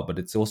while, but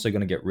it's also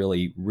going to get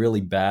really, really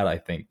bad. I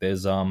think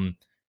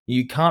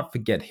you can't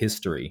forget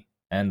history,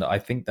 and I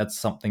think that's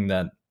something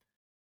that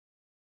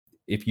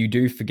if you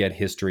do forget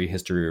history,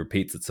 history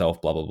repeats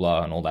itself, blah blah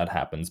blah, and all that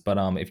happens. But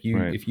if you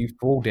Right. if you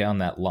fall down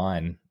that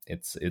line,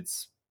 it's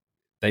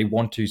they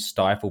want to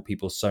stifle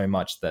people so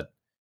much that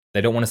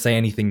they don't want to say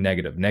anything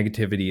negative.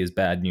 Negativity is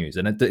bad news,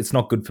 and it's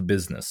not good for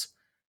business.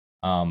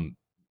 Um,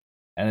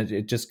 and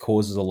it just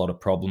causes a lot of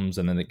problems,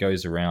 and then it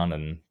goes around,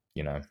 and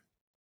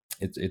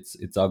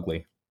it's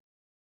ugly.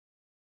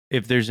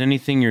 If there's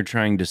anything you're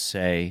trying to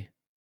say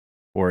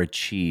or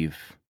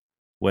achieve,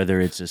 whether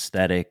it's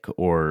aesthetic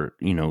or,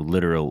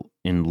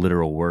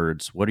 literal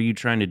words, what are you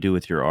trying to do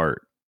with your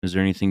art? Is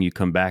there anything you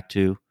come back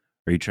to?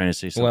 Are you trying to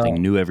say something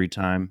Well, new every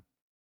time?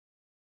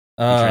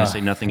 You trying to uh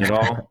say nothing at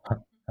all?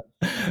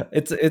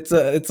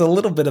 it's a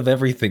little bit of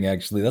everything,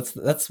 actually.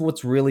 That's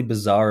what's really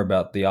bizarre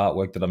about the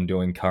artwork that I'm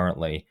doing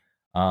currently.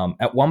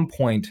 At one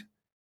point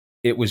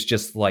it was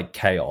just like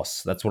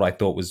chaos. That's what I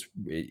thought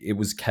it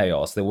was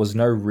chaos. There was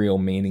no real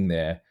meaning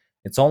there.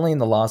 It's only in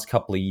the last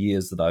couple of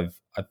years that I've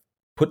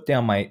put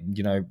down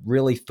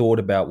really thought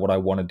about what I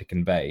wanted to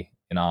convey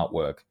in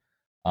artwork,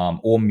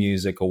 or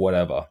music or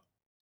whatever.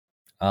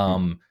 Hmm.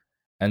 Um,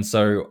 and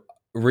so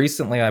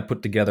recently I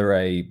put together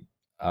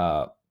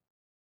uh,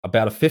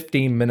 about a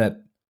 15-minute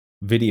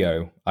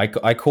video. I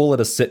call it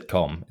a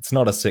sitcom. It's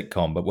not a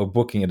sitcom, but we're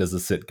booking it as a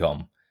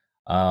sitcom.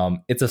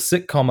 It's a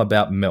sitcom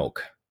about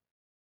milk.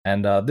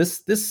 And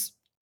this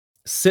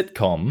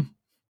sitcom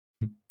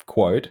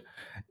quote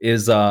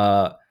is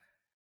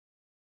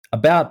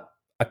about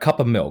a cup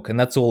of milk, and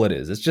that's all it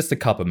is. It's just a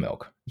cup of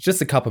milk. It's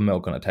just a cup of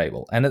milk on a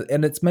table, and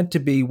it's meant to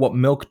be what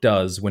milk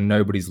does when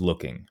nobody's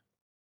looking.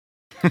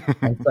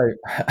 And so,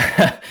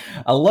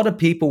 a lot of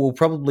people will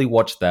probably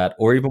watch that,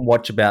 or even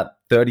watch about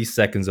 30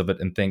 seconds of it,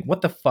 and think,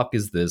 "What the fuck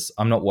is this?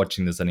 I'm not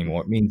watching this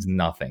anymore. It means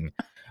nothing."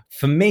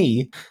 For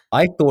me,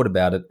 I thought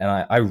about it, and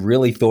I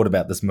really thought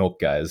about this milk,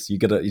 guys. You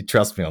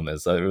trust me on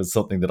this. It was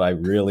something that I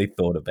really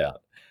thought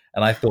about,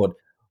 and I thought,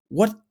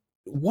 what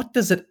what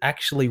does it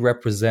actually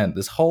represent?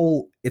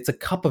 It's a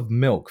cup of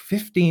milk,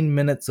 15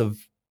 minutes of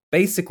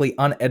basically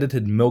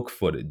unedited milk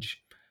footage.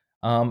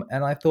 And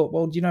I thought,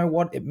 well, you know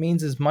what? It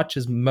means as much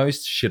as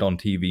most shit on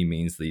TV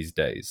means these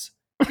days.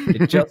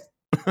 It just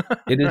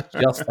it is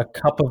just a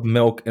cup of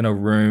milk in a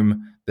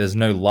room. There's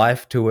no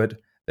life to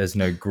it. There's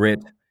no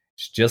grit.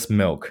 It's just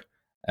milk.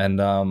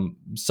 And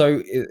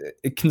so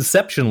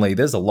conceptually,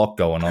 there's a lot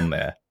going on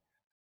there.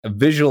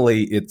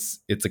 Visually, it's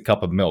a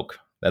cup of milk.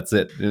 That's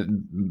it.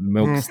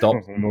 Milk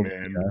stops. Oh, Milk,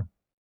 man.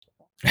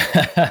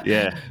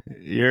 Yeah,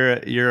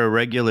 you're a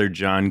regular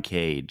John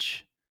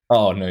Cage.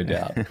 Oh, no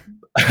doubt.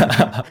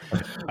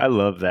 I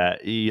love that.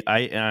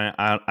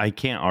 I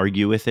can't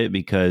argue with it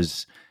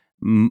because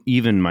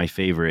even my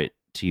favorite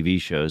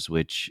TV shows,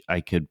 which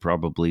I could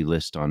probably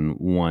list on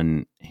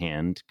one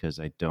hand because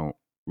I don't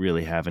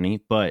really have any.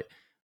 But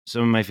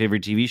some of my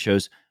favorite TV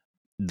shows,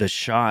 the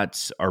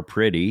shots are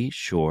pretty,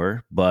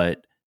 sure,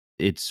 but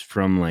it's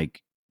from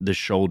like the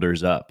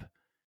shoulders up.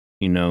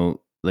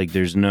 Like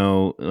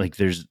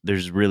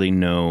there's really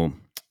no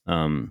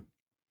um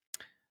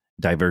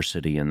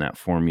diversity in that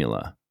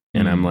formula.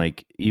 And I'm Mm.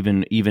 like,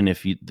 even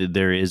if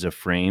there is a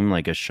frame,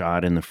 like a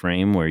shot in the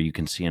frame where you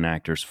can see an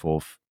actor's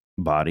full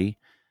body,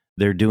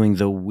 they're doing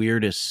the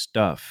weirdest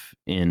stuff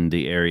in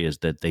the areas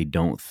that they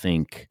don't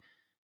think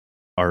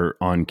are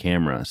on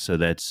camera. So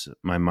that's,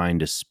 my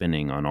mind is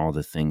spinning on all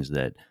the things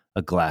that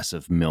a glass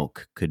of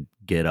milk could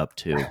get up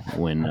to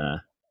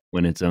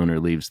when its owner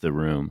leaves the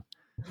room.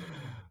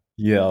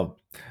 Yeah.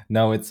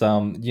 No, it's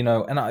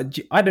and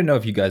I don't know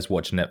if you guys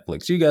watch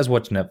Netflix. You guys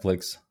watch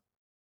Netflix?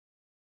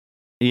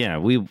 Yeah,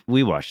 we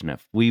watch the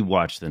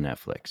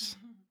Netflix.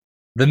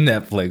 The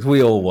Netflix.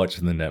 We all watch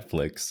the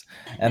Netflix.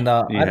 And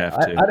You have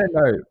I to. don't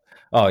know.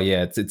 Oh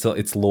yeah,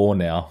 it's law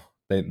now.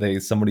 They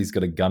somebody's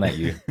got a gun at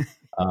you.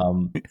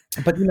 Um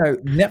but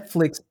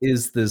Netflix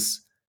is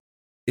this,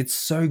 it's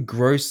so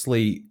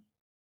grossly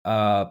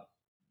uh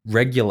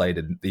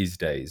regulated these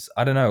days.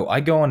 I don't know. I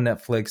go on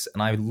Netflix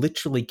and I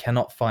literally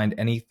cannot find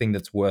anything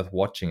that's worth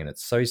watching, and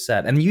it's so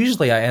sad. And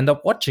usually I end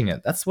up watching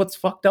it. That's what's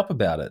fucked up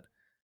about it,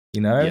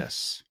 you know?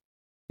 Yes.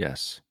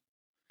 Yes.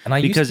 And I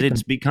used Because to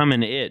it's become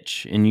an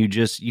itch and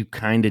you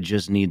kind of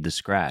just need the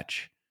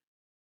scratch.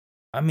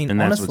 I mean, And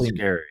that's what's honestly,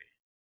 scary.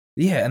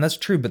 yeah, and that's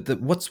true,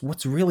 but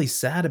what's really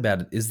sad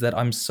about it is that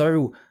I'm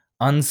so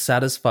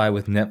unsatisfied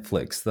with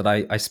Netflix that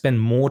I spend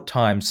more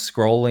time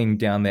scrolling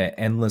down their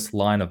endless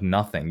line of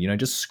nothing,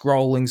 just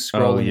scrolling, Oh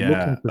scrolling,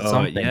 looking yeah. for Oh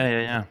something. yeah,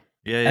 yeah, yeah.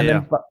 Yeah, yeah, And yeah.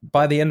 then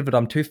by the end of it,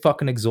 I'm too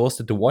fucking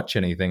exhausted to watch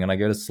anything, and I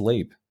go to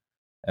sleep.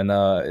 And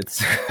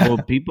it's Well,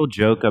 people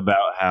joke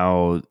about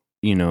how,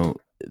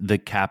 the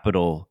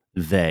capital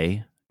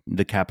they,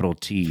 the capital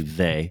T,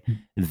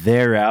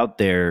 they're out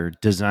there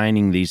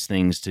designing these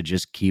things to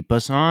just keep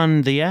us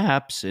on the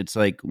apps. It's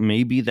like,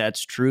 maybe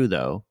that's true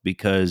though,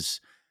 because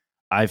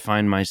I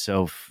find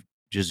myself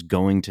just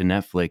going to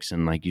Netflix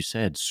and, like you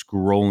said,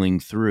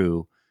 scrolling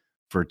through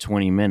for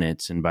 20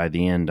 minutes. And by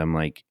the end, I'm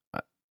like,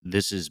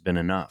 this has been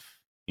enough.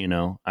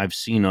 Not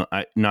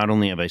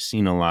only have I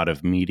seen a lot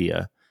of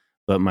media,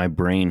 but my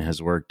brain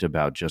has worked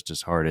about just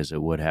as hard as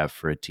it would have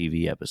for a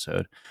TV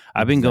episode.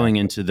 I've been going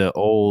exactly. into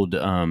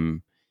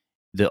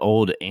the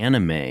old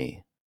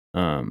anime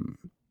um,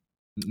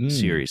 Mm.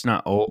 series,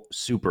 not old,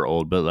 super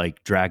old, but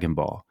like Dragon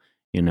Ball,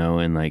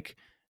 and like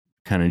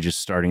kind of just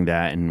starting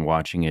that and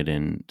watching it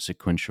in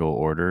sequential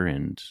order,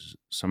 and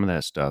some of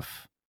that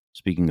stuff.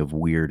 Speaking of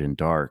weird and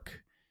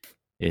dark,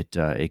 it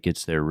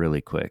gets there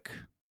really quick.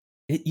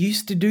 It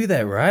used to do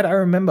that, right? I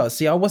remember.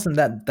 See, I wasn't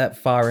that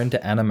far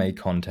into anime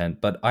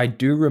content, but I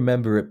do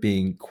remember it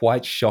being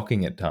quite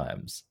shocking at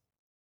times.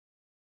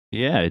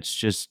 Yeah, it's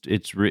just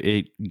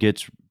it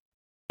gets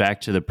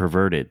back to the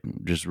perverted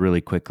just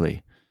really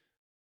quickly.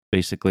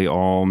 Basically,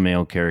 all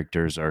male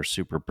characters are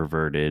super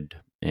perverted,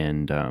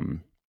 and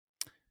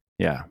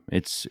yeah,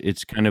 it's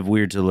kind of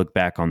weird to look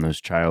back on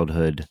those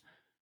childhood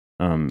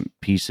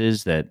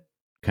pieces that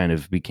kind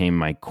of became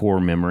my core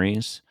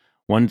memories.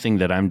 One thing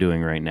that I'm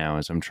doing right now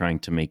is I'm trying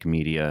to make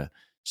media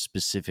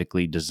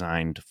specifically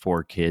designed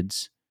for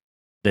kids.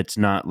 That's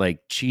not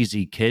like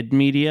cheesy kid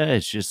media.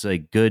 It's just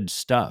like good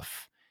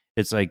stuff.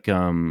 It's like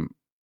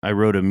I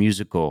wrote a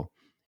musical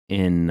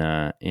in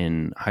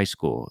high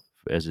school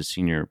as a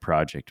senior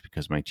project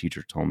because my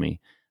teacher told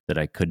me that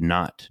I could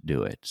not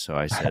do it. So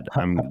I said,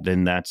 I'm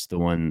then that's the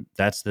one,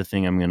 that's the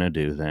thing I'm going to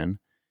do then.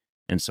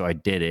 And so I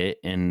did it,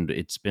 and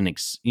it's been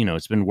it's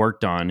been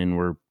worked on, and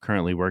we're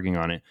currently working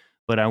on it.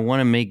 But I want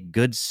to make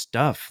good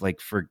stuff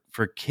like for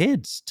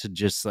kids to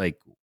just like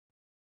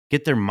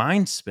get their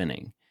mind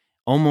spinning,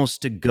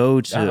 almost to go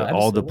Oh, to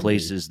all the absolutely.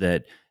 places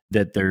that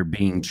they're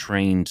being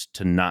trained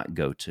to not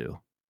go to.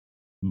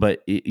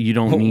 But you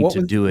don't What, need what to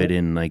was do it what,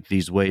 in like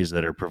these ways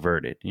that are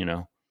perverted.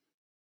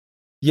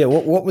 yeah,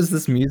 what was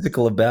this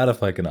musical about,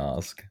 if I can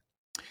ask?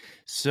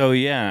 So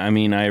yeah, I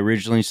mean, I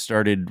originally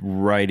started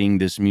writing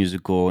this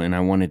musical, and I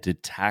wanted to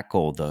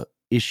tackle the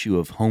issue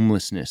of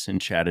homelessness in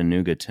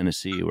Chattanooga,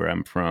 Tennessee, where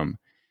I'm from.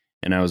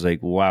 And I was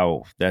like,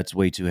 wow, that's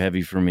way too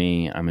heavy for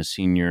me. I'm a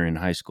senior in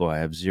high school. I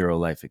have zero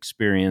life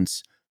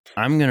experience.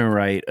 I'm going to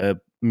write a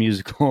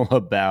musical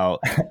about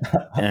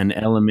an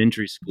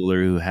elementary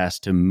schooler who has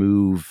to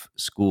move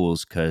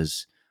schools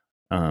because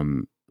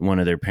one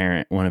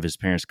of his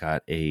parents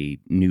got a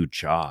new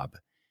job,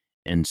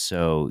 and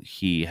so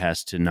he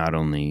has to not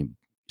only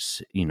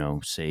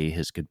say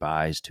his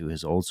goodbyes to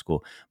his old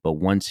school, but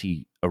once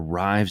he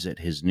arrives at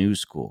his new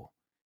school,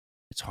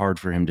 it's hard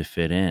for him to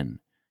fit in.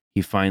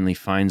 He finally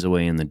finds a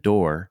way in the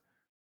door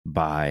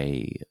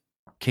by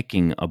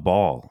kicking a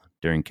ball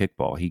during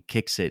kickball. He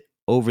kicks it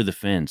over the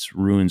fence,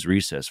 ruins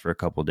recess for a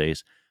couple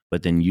days,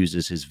 but then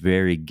uses his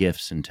very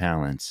gifts and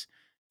talents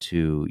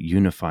to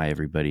unify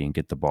everybody and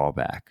get the ball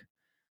back.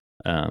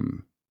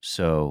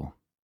 So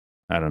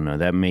I don't know.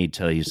 That may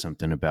tell you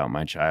something about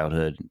my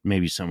childhood,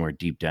 maybe somewhere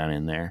deep down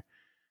in there.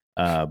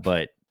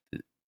 But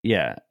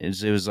yeah,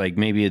 it was like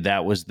maybe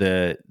that was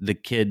the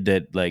kid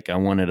that like I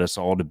wanted us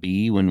all to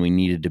be when we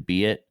needed to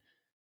be it.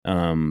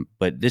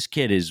 But this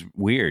kid is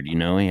weird, you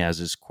know. He has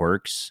his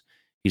quirks.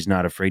 He's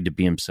not afraid to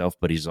be himself,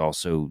 but he's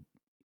also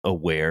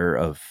aware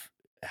of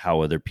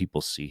how other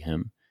people see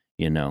him.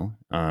 You know,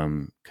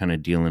 kind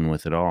of dealing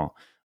with it all.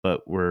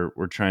 But we're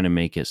trying to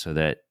make it so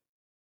that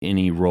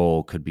any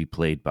role could be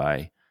played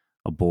by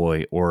a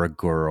boy or a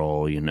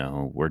girl. You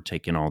know, we're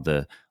taking all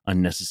the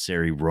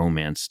unnecessary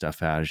romance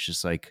stuff out. It's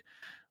just like,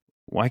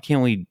 why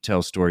can't we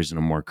tell stories in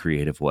a more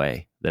creative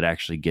way that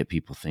actually get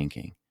people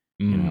thinking?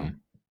 You know, Mm.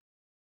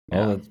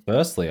 Well, yeah, that's,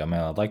 firstly, I mean,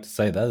 I'd like to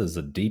say that is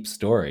a deep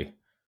story.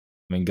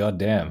 I mean,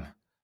 goddamn,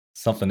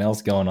 something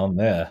else going on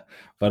there.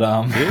 But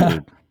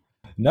dude.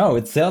 no,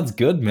 it sounds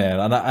good, man,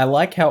 and I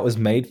like how it was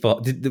made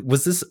for.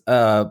 Was this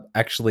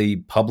actually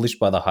published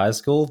by the high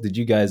school? Did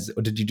you guys,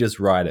 or did you just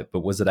write it?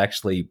 But was it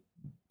actually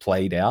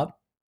played out?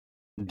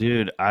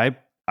 Dude,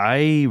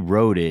 I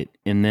wrote it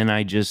and then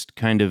I just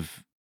kind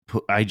of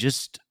I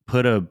just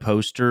put a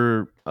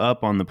poster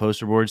up on the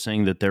poster board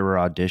saying that there were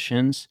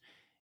auditions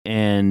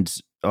and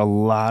a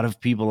lot of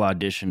people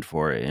auditioned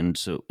for it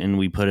and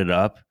we put it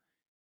up.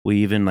 We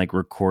even like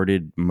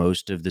recorded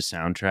most of the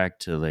soundtrack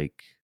to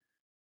like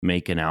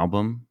make an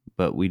album,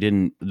 but we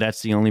didn't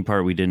that's the only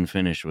part we didn't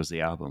finish was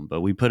the album.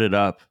 But we put it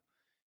up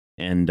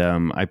and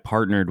I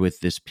partnered with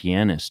this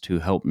pianist who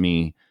helped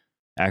me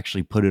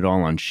actually put it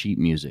all on sheet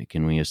music,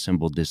 and we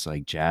assembled this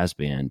like jazz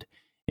band,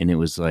 and it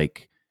was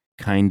like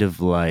kind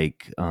of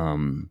like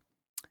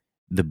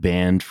the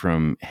band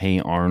from Hey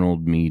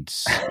Arnold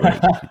meets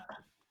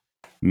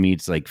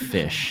like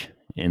Fish,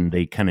 and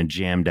they kind of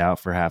jammed out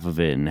for half of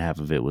it, and half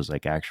of it was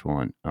like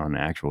actual on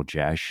actual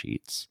jazz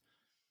sheets.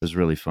 It was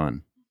really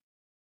fun.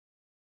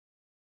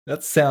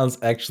 That sounds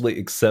actually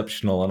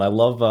exceptional, and I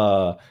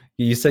love.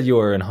 You said you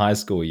were in high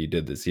school. You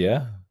did this,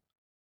 yeah?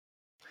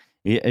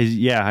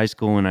 Yeah, high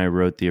school when I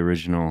wrote the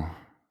original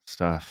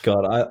stuff.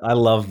 God, I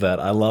love that.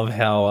 I love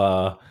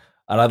how,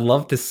 and I'd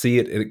love to see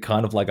it in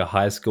kind of like a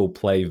high school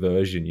play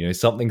version. You know,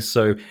 something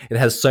so it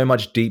has so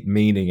much deep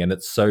meaning and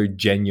it's so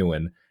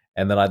genuine.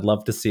 And then I'd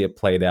love to see it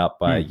played out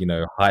by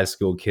Hmm. high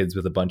school kids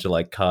with a bunch of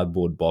like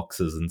cardboard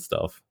boxes and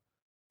stuff.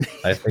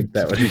 I think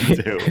that would Me be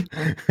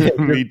too.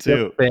 Me just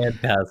too.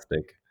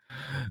 fantastic.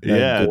 No,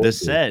 Yeah, the gorgeous.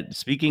 set.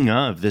 Speaking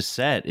of, the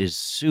set is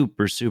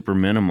super super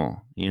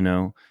minimal. You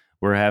know,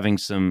 we're having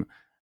some.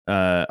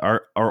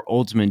 Our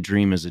ultimate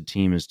dream as a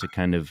team is to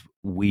kind of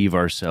weave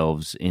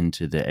ourselves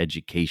into the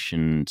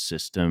education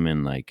system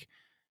and like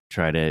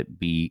try to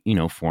be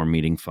form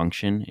meeting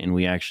function. And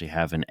we actually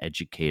have an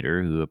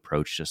educator who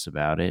approached us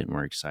about it, and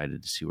we're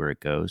excited to see where it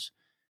goes.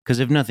 Because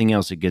if nothing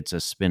else, it gets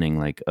us spinning.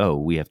 Like, oh,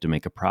 we have to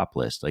make a prop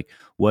list. Like,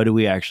 what do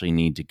we actually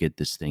need to get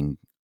this thing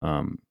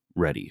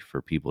ready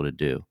for people to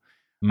do?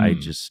 I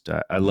Mm. just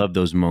I love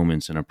those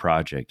moments in a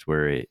project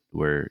where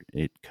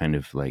it kind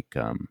of like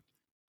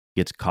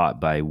gets caught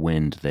by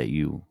wind that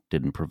you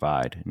didn't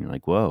provide, and you're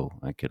like, whoa,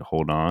 I could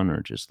hold on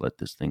or just let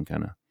this thing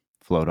kind of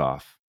float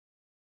off.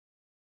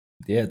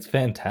 Yeah, it's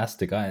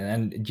fantastic.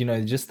 And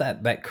just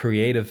that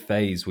creative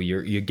phase where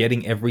you're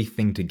getting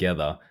everything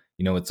together.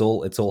 You know, it's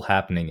all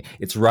happening.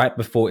 It's right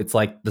before it's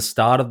like the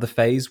start of the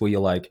phase where you're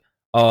like,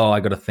 "Oh, I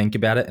got to think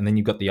about it." And then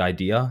you've got the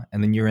idea,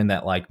 and then you're in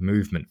that like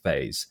movement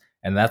phase.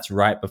 And that's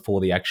right before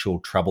the actual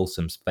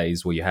troublesome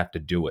phase where you have to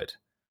do it.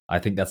 I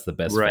think that's the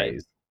best Right.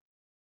 phase.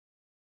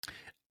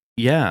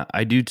 Yeah,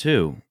 I do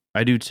too.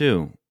 I do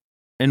too.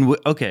 And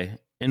okay,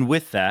 and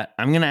with that,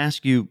 I'm going to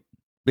ask you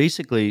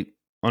basically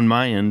on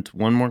my end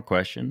one more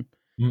question,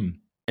 Mm,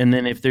 and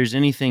then if there's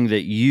anything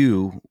that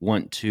you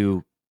want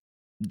to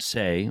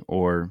say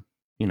or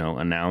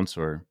announce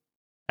or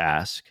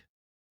ask,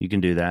 you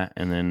can do that,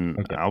 and then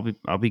okay.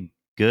 I'll be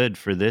good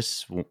for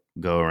this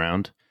go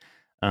around.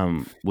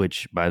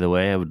 Which, by the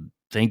way, I would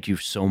thank you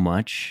so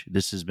much.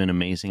 This has been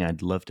amazing.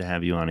 I'd love to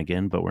have you on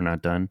again, but we're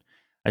not done.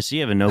 I see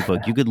you have a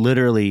notebook. You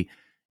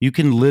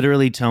can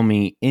literally tell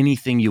me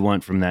anything you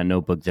want from that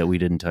notebook that we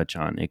didn't touch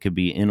on. It could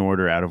be in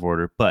order, out of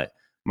order. But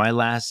my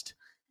last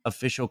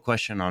official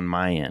question on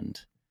my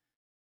end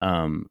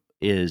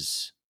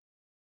is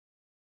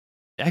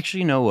actually,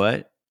 you know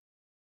what?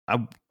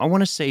 I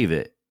want to save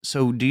it.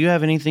 So, do you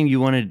have anything you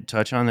wanted to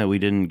touch on that we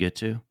didn't get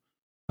to?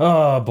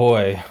 Oh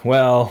boy.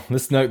 Well,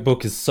 this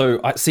notebook is so.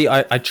 I see.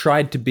 I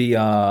tried to be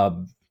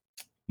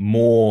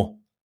more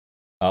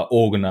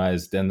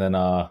organized, and then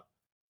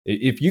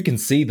if you can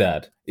see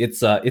that,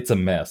 it's a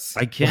mess.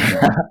 I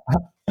can.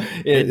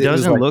 It It was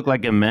doesn't like, look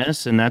like a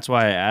mess, and that's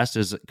why I asked,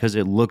 is because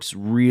it looks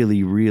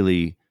really,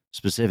 really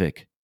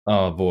specific.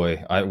 oh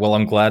boy.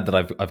 I'm glad that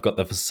I've got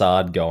the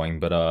facade going,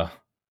 but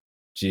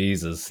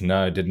Jesus,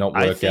 no, it did not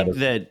I work out. think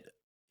that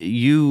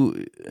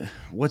you,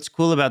 what's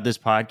cool about this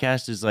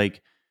podcast is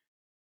like,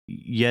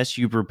 yes,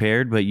 you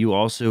prepared, but you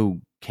also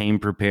came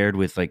prepared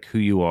with like who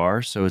you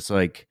are. So it's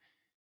like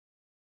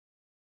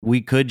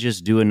we could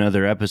just do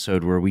another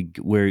episode where we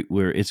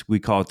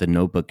call it the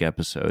notebook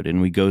episode,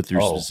 and we go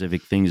through Oh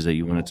specific things that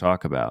you want to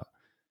talk about.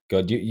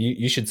 God,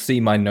 you should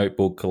see my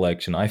notebook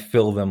collection. I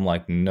fill them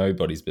like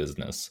nobody's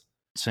business.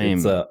 Same.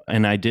 It's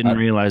And I didn't I-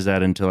 realize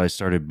that until I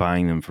started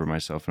buying them for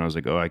myself. And I was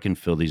like, oh, I can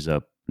fill these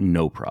up.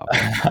 No problem.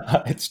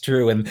 it's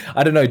true. And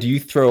I don't know, do you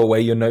throw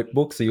away your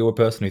notebooks? Are you a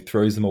person who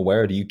throws them away,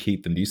 or do you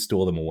keep them? Do you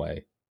store them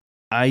away?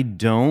 I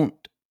don't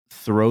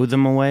throw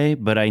them away,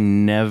 but I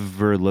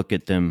never look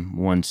at them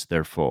once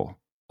they're full.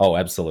 Oh,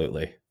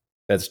 absolutely.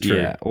 That's true.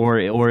 Yeah,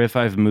 or if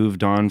I've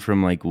moved on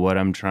from like what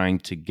I'm trying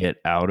to get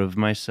out of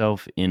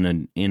myself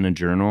in a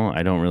journal,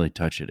 I don't really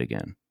touch it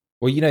again.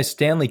 Well, you know,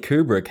 Stanley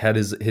Kubrick had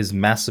his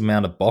mass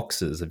amount of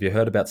boxes. Have you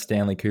heard about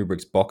Stanley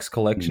Kubrick's box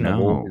collection of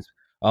all No. his?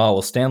 Oh,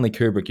 well, Stanley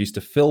Kubrick used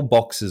to fill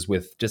boxes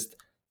with just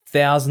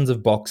thousands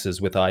of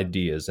boxes with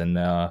ideas, and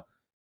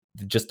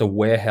just a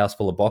warehouse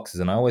full of boxes.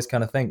 And I always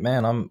kind of think,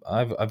 man,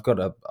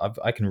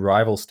 I can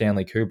rival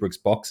Stanley Kubrick's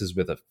boxes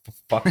with a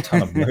fuck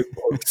ton of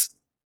notebooks.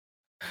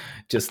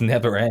 Just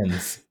never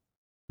ends.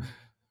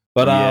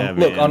 But Yeah,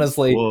 look, man.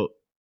 honestly, Well,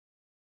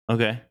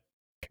 okay.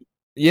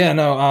 yeah,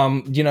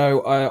 no, you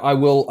know, I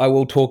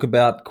will talk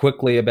about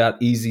quickly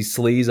about Easy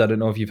Sleaze. I don't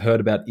know if you've heard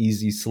about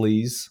Easy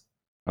Sleaze.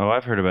 Oh,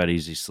 I've heard about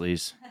Easy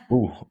Sleaze.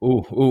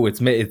 Ooh! It's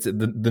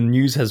the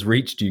news has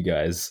reached you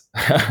guys.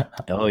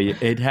 Oh, yeah,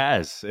 it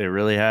has. It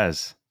really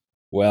has.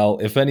 Well,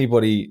 if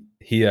anybody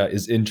here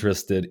is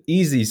interested,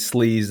 Easy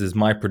Sleaze is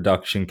my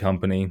production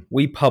company.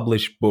 We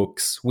publish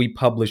books, we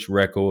publish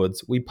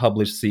records, we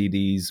publish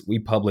CDs, we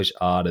publish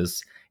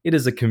artists. It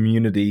is a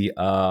community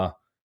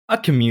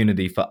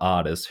for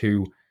artists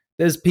who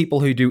there's people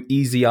who do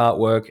easy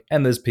artwork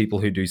and there's people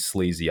who do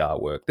sleazy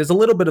artwork. There's a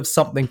little bit of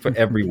something for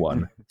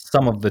everyone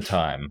some of the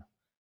time.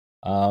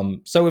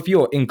 So if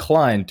you're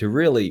inclined to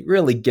really,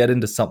 really get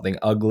into something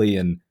ugly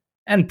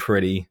and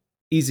pretty,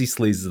 Easy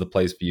Sleaze is the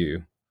place for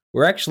you.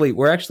 We're actually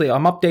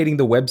I'm updating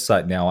the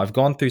website now. I've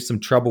gone through some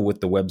trouble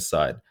with the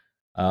website.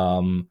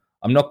 I'm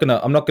not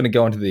gonna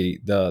go into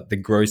the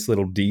gross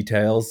little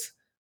details,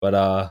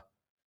 but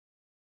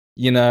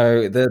you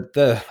know,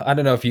 the I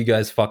don't know if you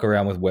guys fuck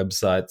around with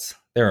websites.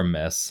 They're a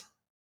mess.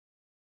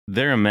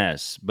 They're a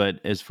mess, but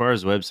as far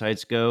as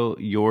websites go,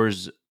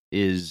 yours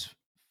is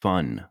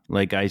fun.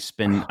 Like I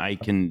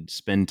can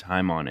spend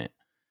time on it.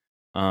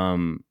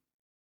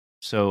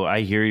 So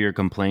I hear your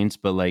complaints,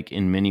 but like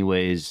in many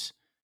ways,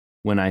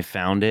 when I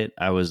found it,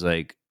 I was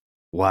like,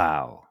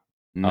 wow,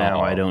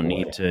 now I Oh, don't boy.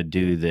 need to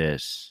do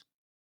this.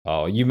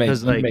 Oh, you make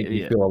 'Cause, like,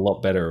 me yeah. feel a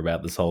lot better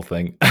about this whole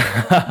thing.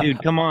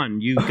 Dude, come on.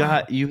 You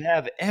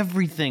have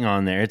everything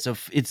on there. It's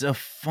a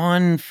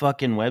fun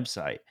fucking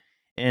website.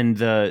 And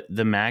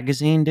the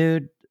magazine,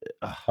 dude,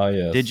 Oh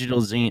yes. digital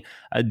zine,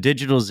 a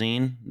digital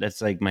zine,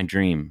 that's like my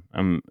dream.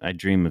 I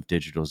dream of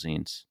digital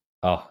zines.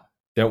 Oh,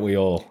 don't we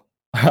all?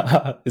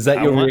 Is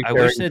that your I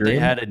wish recurring that they dream?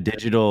 had a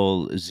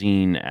digital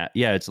zine app.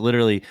 Yeah, it's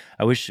literally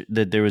I wish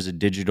that there was a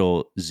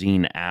digital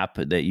zine app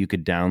that you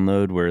could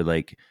download where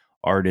like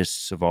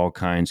artists of all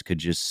kinds could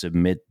just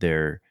submit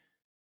their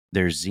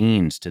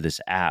zines to this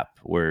app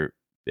where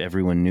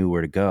everyone knew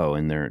where to go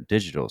and they're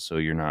digital, so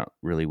you're not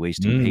really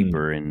wasting Mm,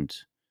 paper and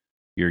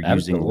you're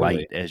using absolutely.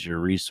 light as your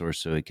resource,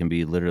 so it can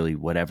be literally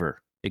whatever.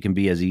 It can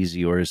be as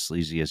easy or as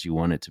sleazy as you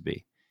want it to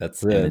be.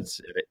 That's And it. it's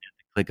at the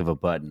click of a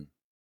button.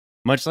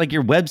 Much like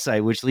your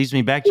website, which leads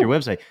me back to your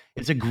website.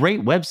 It's a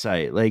great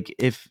website. Like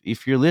if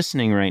you're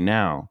listening right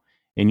now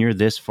and you're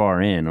this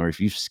far in, or if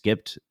you've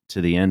skipped to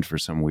the end for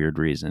some weird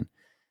reason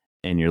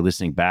and you're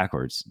listening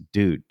backwards,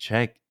 dude,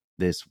 check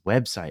this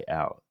website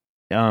out.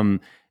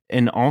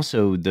 And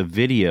also the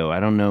video. I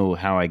don't know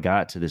how I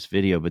got to this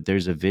video, but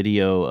there's a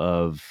video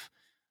of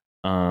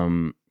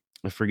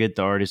I forget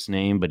the artist's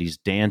name, but he's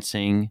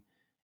dancing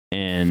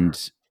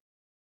and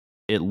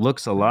it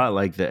looks a lot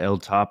like the El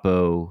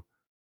Topo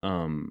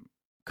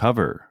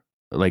cover,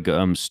 like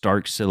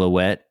stark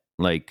silhouette,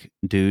 like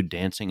dude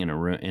dancing in a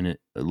room, and it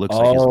looks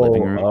like his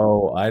living room,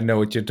 Oh, I know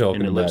what you're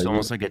talking and it looks about.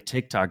 almost like a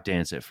TikTok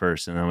dance at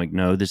first, and I'm like,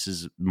 no, this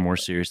is more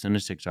serious than a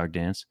TikTok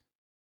dance.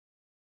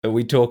 Are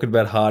we talking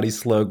about Hardy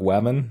Slug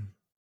Whammon?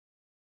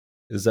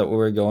 Is that where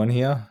we're going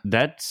here?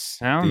 That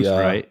sounds The,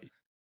 right.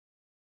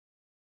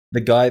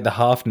 The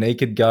half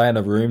naked guy in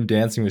a room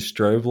dancing with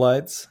strobe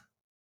lights?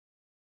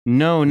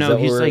 No, that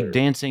he's where- like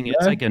dancing. It's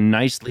Yeah? like a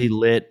nicely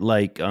lit,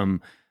 like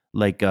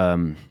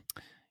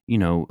you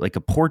know, like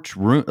a porch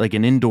room, like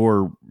an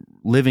indoor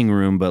living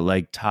room, but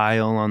like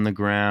tile on the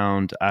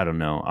ground. I don't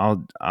know.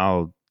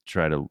 I'll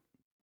try to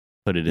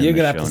put it in You're the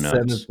gonna have show to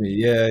send notes. it to me.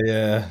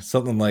 Yeah,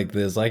 something like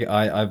this.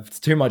 I've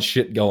too much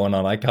shit going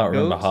on. I can't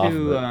Go remember half of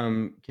to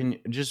it. can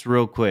just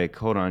real quick,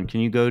 hold on.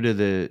 Can you go to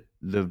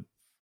the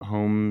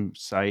home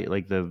site,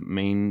 like the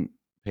main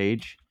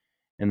page,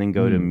 and then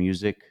go to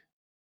music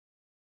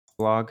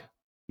blog?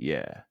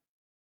 Yeah.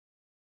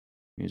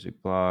 Music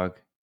blog.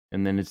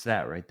 And then it's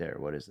that right there.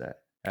 What is that?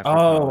 After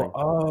Calling.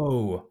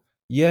 Oh,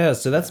 yeah.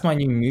 So that's my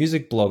new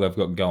music blog I've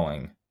got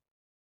going.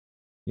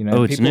 You know,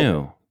 Oh, it's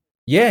new.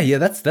 Yeah,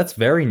 that's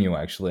very new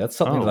actually. That's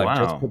something Oh, that I've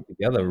just wow. put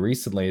together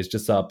recently. It's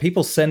just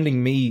people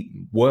sending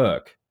me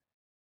work,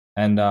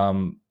 and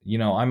you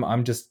know,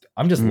 I'm just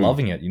Mm.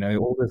 loving it. You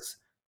know,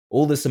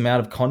 all this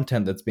amount of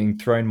content that's being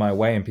thrown my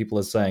way, and people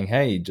are saying,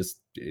 "Hey, just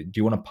do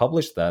you want to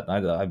publish that?"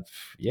 I've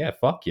yeah,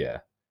 fuck yeah.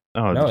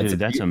 Oh, No, it's a dude,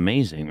 that's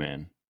amazing,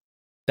 man.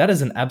 that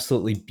is an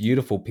absolutely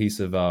beautiful piece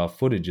of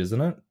footage,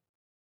 isn't it?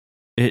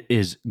 It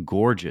is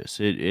gorgeous.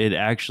 It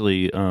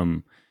actually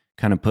kind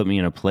of put me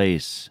in a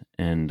place,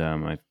 and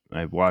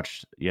I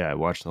watched, I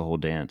watched the whole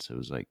dance. It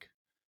was like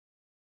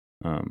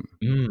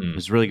Mm.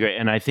 it's really great,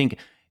 and I think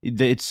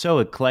it's so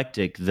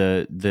eclectic,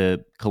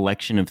 the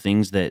collection of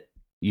things that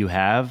you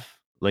have,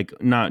 like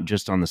not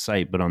just on the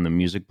site but on the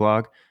music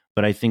blog.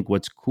 But I think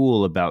what's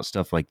cool about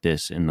stuff like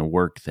this and the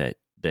work that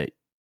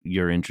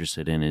you're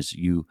interested in is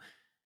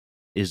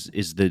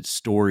the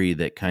story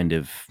that kind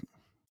of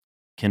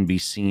can be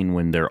seen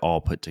when they're all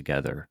put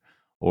together,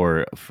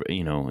 or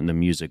in the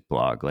music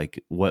blog,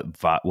 like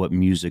what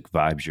music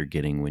vibes you're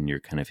getting when you're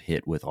kind of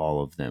hit with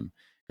all of them.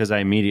 Because I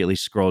immediately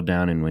scrolled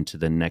down and went to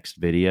the next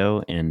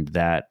video, and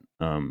that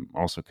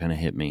also kind of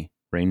hit me.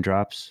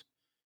 Raindrops,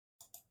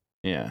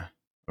 yeah,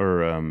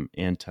 or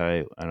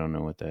anti. I don't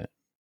know what that.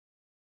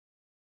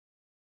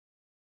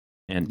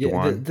 Yeah,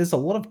 Antoine. there's a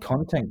lot of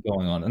content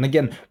going on, and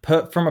again,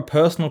 from a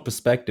personal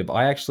perspective,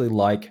 I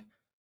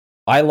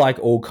like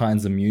all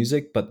kinds of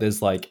music, but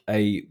there's like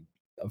a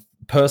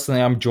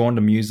personally, I'm drawn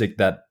to music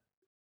that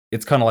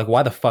it's kind of like,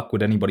 why the fuck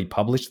would anybody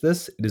publish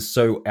this? It is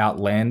so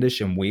outlandish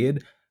and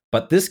weird.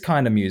 But this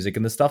kind of music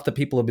and the stuff that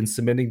people have been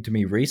submitting to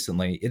me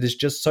recently, it is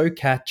just so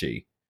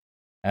catchy.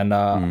 And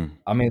Mm,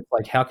 I mean, it's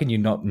like, how can you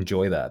not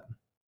enjoy that?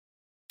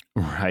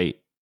 right.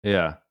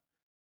 Yeah.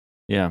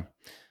 Yeah.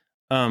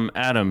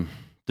 Adam,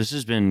 this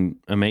has been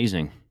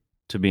amazing,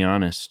 to be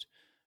honest.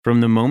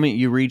 From the moment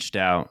you reached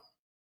out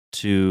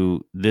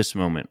to this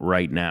moment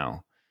right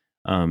now,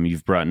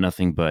 you've brought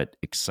nothing but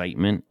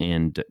excitement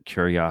and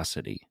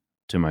curiosity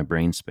to my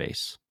brain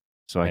space.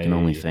 So I can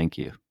only Hey, thank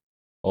you.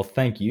 well,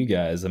 thank you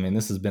guys. I mean,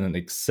 this has been an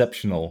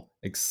exceptional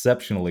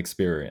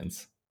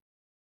experience.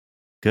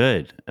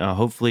 Good.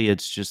 Hopefully,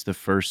 it's just the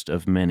first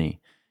of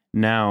many.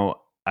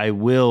 Now, I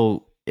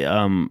will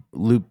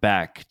loop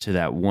back to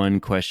that one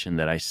question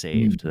that I Mm.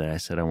 saved that I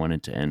said I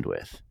wanted to end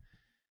with.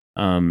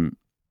 Um,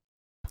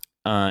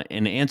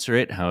 and answer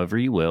it however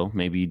you will.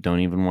 Maybe you don't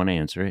even want to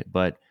answer it,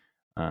 but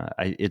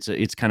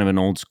it's kind of an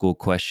old school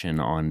question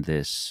on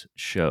this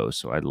show,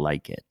 so I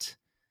like it.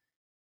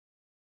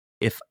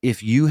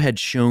 If you had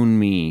shown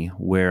me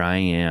where I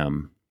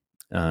am,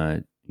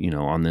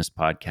 on this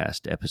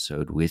podcast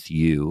episode with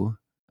you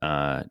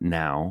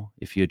now,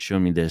 if you had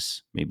shown me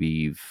this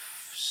maybe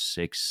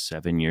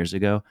 6-7 years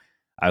ago,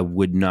 I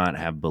would not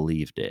have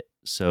believed it.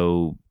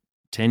 So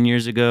 10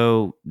 years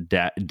ago,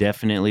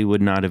 definitely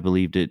would not have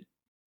believed it,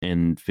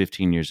 and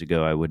 15 years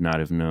ago, I would not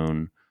have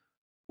known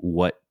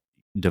what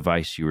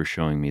device you were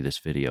showing me this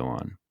video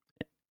on,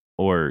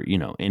 or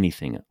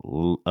anything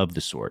of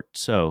the sort.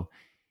 So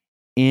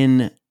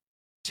in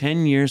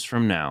 10 years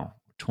from now,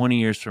 20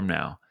 years from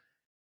now,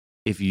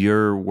 if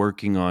you're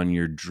working on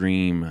your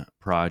dream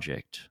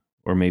project,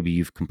 or maybe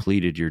you've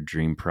completed your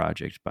dream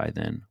project by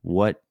then,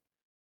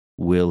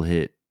 will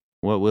it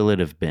what will it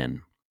have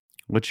been?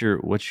 What's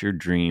your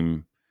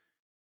dream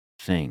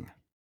thing?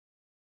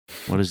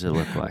 What does it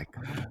look like?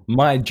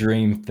 My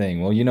dream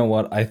thing. Well, you know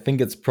what? I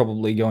think it's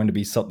probably going to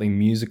be something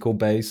musical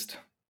based.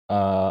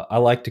 I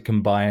like to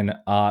combine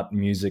art,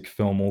 music,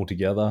 film all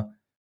together.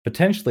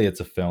 Potentially it's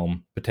a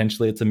film,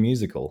 potentially it's a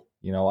musical.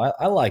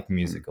 I like Mhm.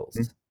 musicals.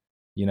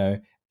 You know,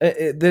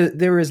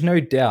 there is no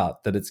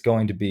doubt that it's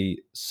going to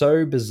be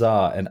so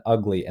bizarre and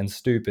ugly and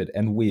stupid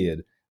and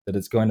weird that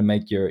it's going to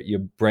make your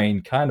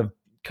brain kind of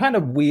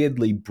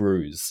weirdly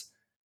bruise.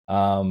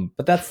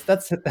 But that's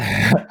that's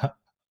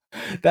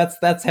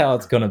how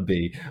it's gonna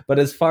be. But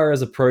as far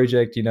as a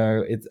project,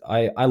 it's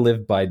I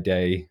live by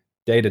day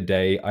to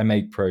day. I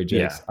make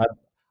projects. Yeah,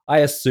 I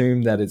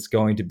assume that it's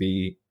going to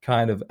be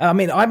kind of. I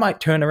mean, I might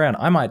turn around.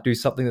 I might do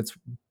something that's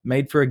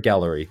made for a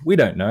gallery. We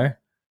don't know.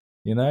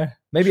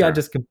 Maybe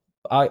sure.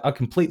 I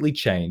completely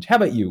change. How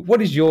about you?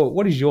 What is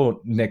your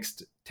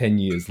next 10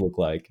 years look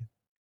like?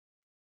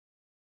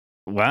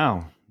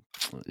 Wow.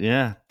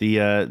 Yeah,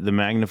 the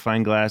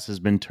magnifying glass has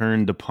been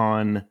turned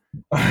upon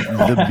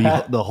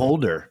the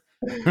holder.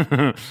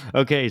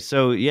 Okay,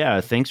 so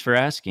yeah, thanks for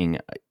asking.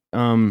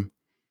 Um,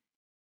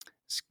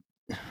 s-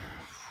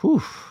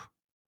 whew,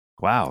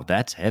 wow,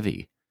 that's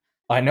heavy.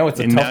 I know it's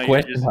a And tough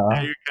question, now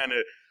huh? you're kind of,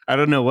 I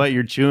don't know what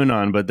you're chewing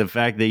on, but the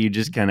fact that you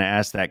just kind of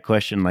asked that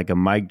question like a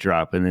mic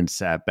drop and then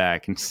sat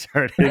back and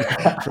started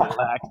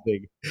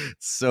relaxing,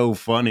 it's so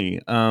funny.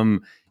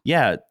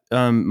 Yeah,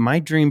 my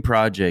dream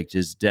project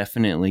is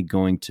definitely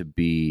going to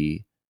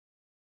be,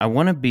 I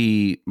want to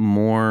be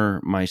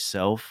more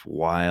myself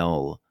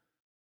while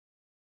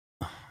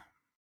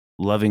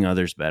loving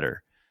others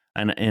better.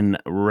 And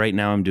right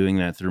now I'm doing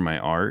that through my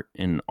art,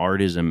 and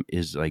art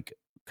is like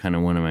kind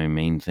of one of my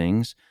main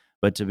things.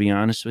 But to be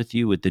honest with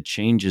you, with the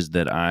changes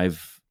that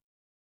I've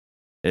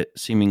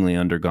seemingly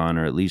undergone,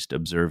 or at least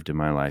observed in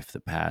my life the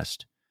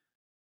past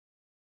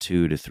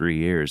 2 to 3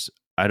 years,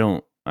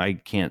 I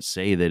can't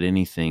say that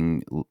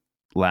anything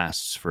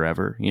lasts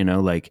forever.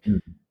 Like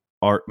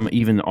art,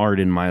 even art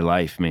in my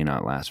life may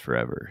not last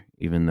forever,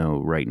 even though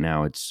right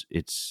now it's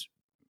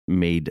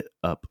made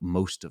up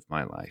most of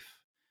my life.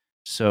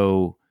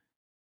 So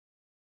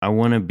I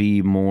want to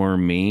be more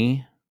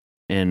me.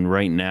 And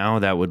right now,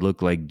 that would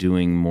look like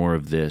doing more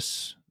of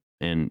this.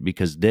 And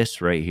because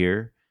this right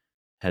here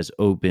has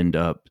opened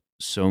up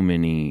so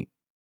many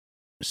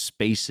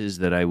spaces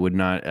that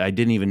I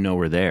didn't even know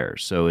were there.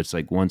 So it's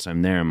like once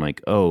I'm there, I'm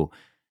like, oh,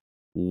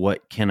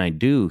 what can I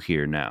do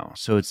here now?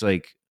 So it's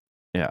like,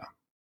 yeah,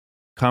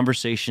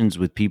 conversations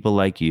with people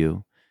like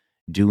you,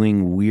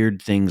 doing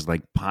weird things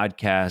like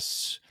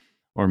podcasts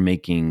or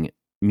making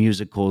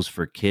musicals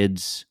for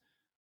kids,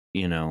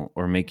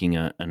 or making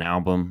an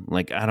album.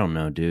 Like, I don't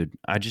know, dude.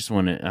 I just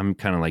want to, I'm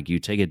kind of like you,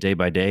 take it day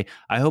by day.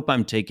 I hope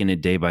I'm taking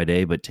it day by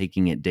day, but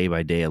taking it day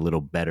by day a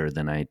little better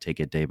than I take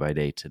it day by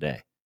day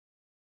today.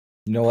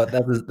 You know what?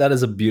 That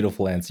is a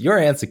beautiful answer. Your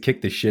answer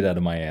kicked the shit out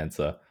of my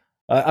answer.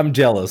 I'm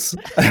jealous.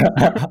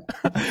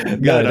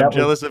 Good. I'm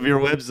jealous of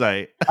your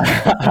website.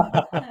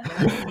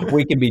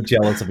 We can be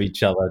jealous of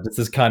each other. This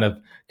is kind of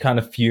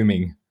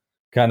fuming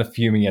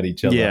at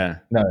each other. Yeah.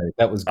 No,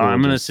 that was gorgeous.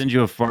 I'm going to send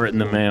you a fart in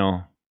the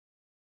mail.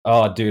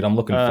 Oh, dude, I'm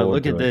looking forward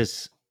look to at it.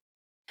 this.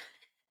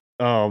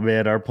 Oh,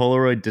 man. Our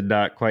Polaroid did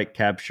not quite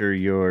capture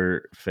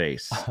your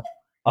face.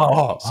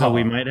 So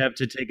we might have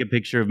to take a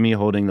picture of me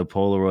holding the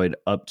Polaroid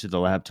up to the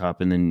laptop,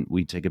 and then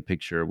we take a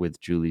picture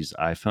with Julie's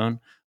iPhone.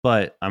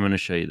 But I'm going to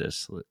show you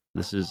this.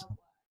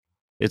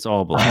 It's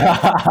all black.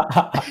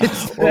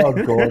 Oh,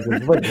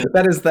 gorgeous.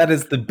 That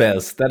is the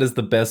best. That is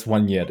the best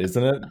one yet,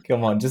 isn't it?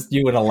 Come on, just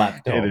you and a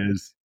laptop.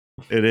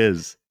 It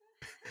is.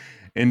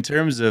 In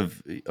terms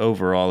of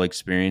overall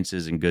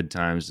experiences and good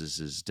times, this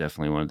is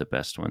definitely one of the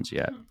best ones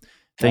yet.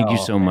 Thank you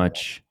so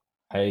much.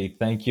 Hey,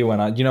 thank you.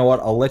 And you know what?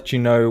 I'll let you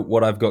know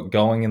what I've got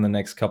going in the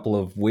next couple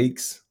of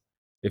weeks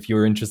if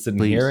you're interested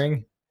in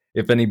hearing.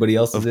 If anybody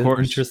else is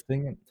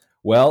interested.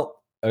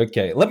 Well,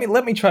 okay.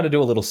 Let me try to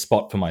do a little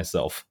spot for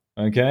myself.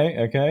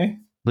 Okay?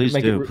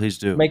 Please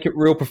do. Make it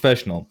real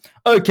professional.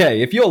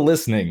 Okay, if you're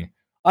listening,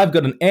 I've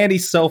got an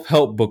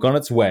anti-self-help book on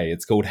its way.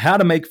 It's called How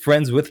to Make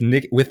Friends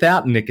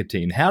Without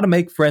Nicotine. How to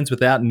Make Friends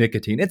Without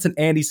Nicotine. It's an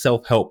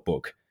anti-self-help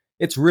book.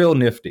 It's real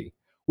nifty.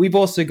 We've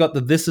also got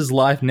the This Is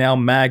Life Now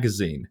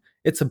magazine.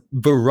 It's a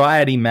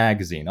variety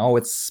magazine. Oh,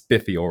 it's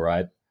spiffy, all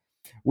right.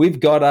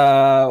 We've got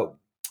a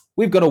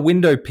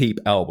Window Peep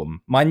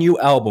album. My new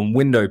album,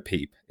 Window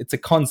Peep. It's a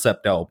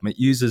concept album. It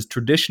uses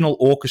traditional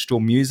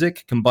orchestral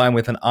music combined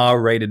with an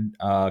R-rated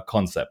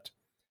concept.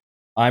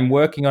 I'm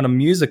working on a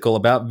musical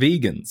about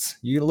vegans.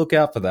 You look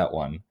out for that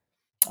one.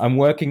 I'm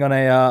working on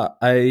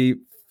a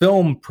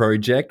film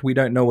project. We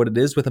don't know what it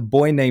is, with a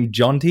boy named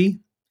Jonty.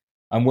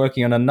 I'm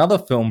working on another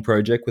film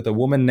project with a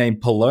woman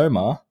named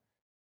Paloma.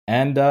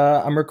 And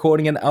I'm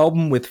recording an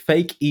album with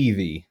Fake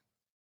Evie.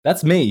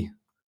 That's me.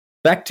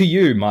 Back to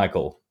you,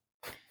 Michael.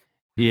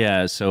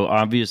 Yeah, so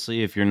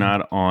obviously if you're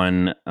not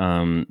on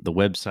the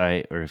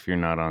website, or if you're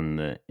not on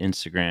the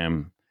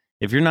Instagram,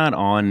 if you're not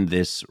on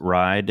this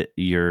ride,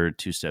 you're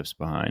 2 steps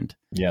behind.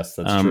 Yes,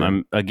 that's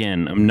true.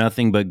 I'm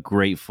nothing but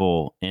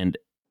grateful and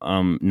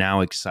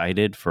now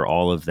excited for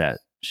all of that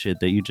shit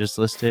that you just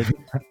listed,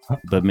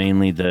 but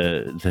mainly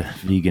the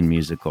vegan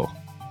musical.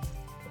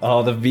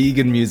 Oh, the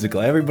vegan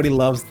musical. Everybody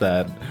loves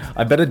that.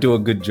 I better do a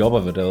good job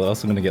of it, or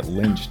else I'm going to get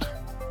lynched.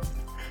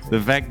 The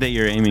fact that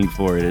you're aiming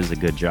for it is a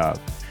good job.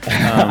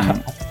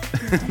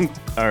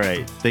 All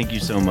right. Thank you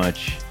so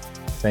much.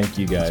 Thank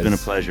you, guys. It's been a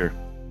pleasure.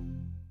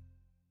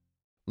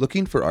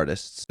 Looking for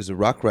Artists is a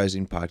Rock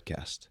Rising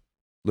podcast.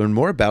 Learn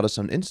more about us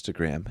on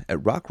Instagram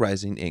at Rock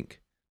Rising Inc.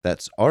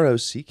 That's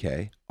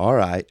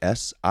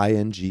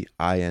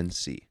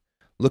ROCKRISINGINC.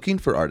 Looking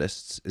for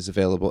Artists is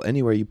available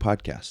anywhere you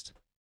podcast.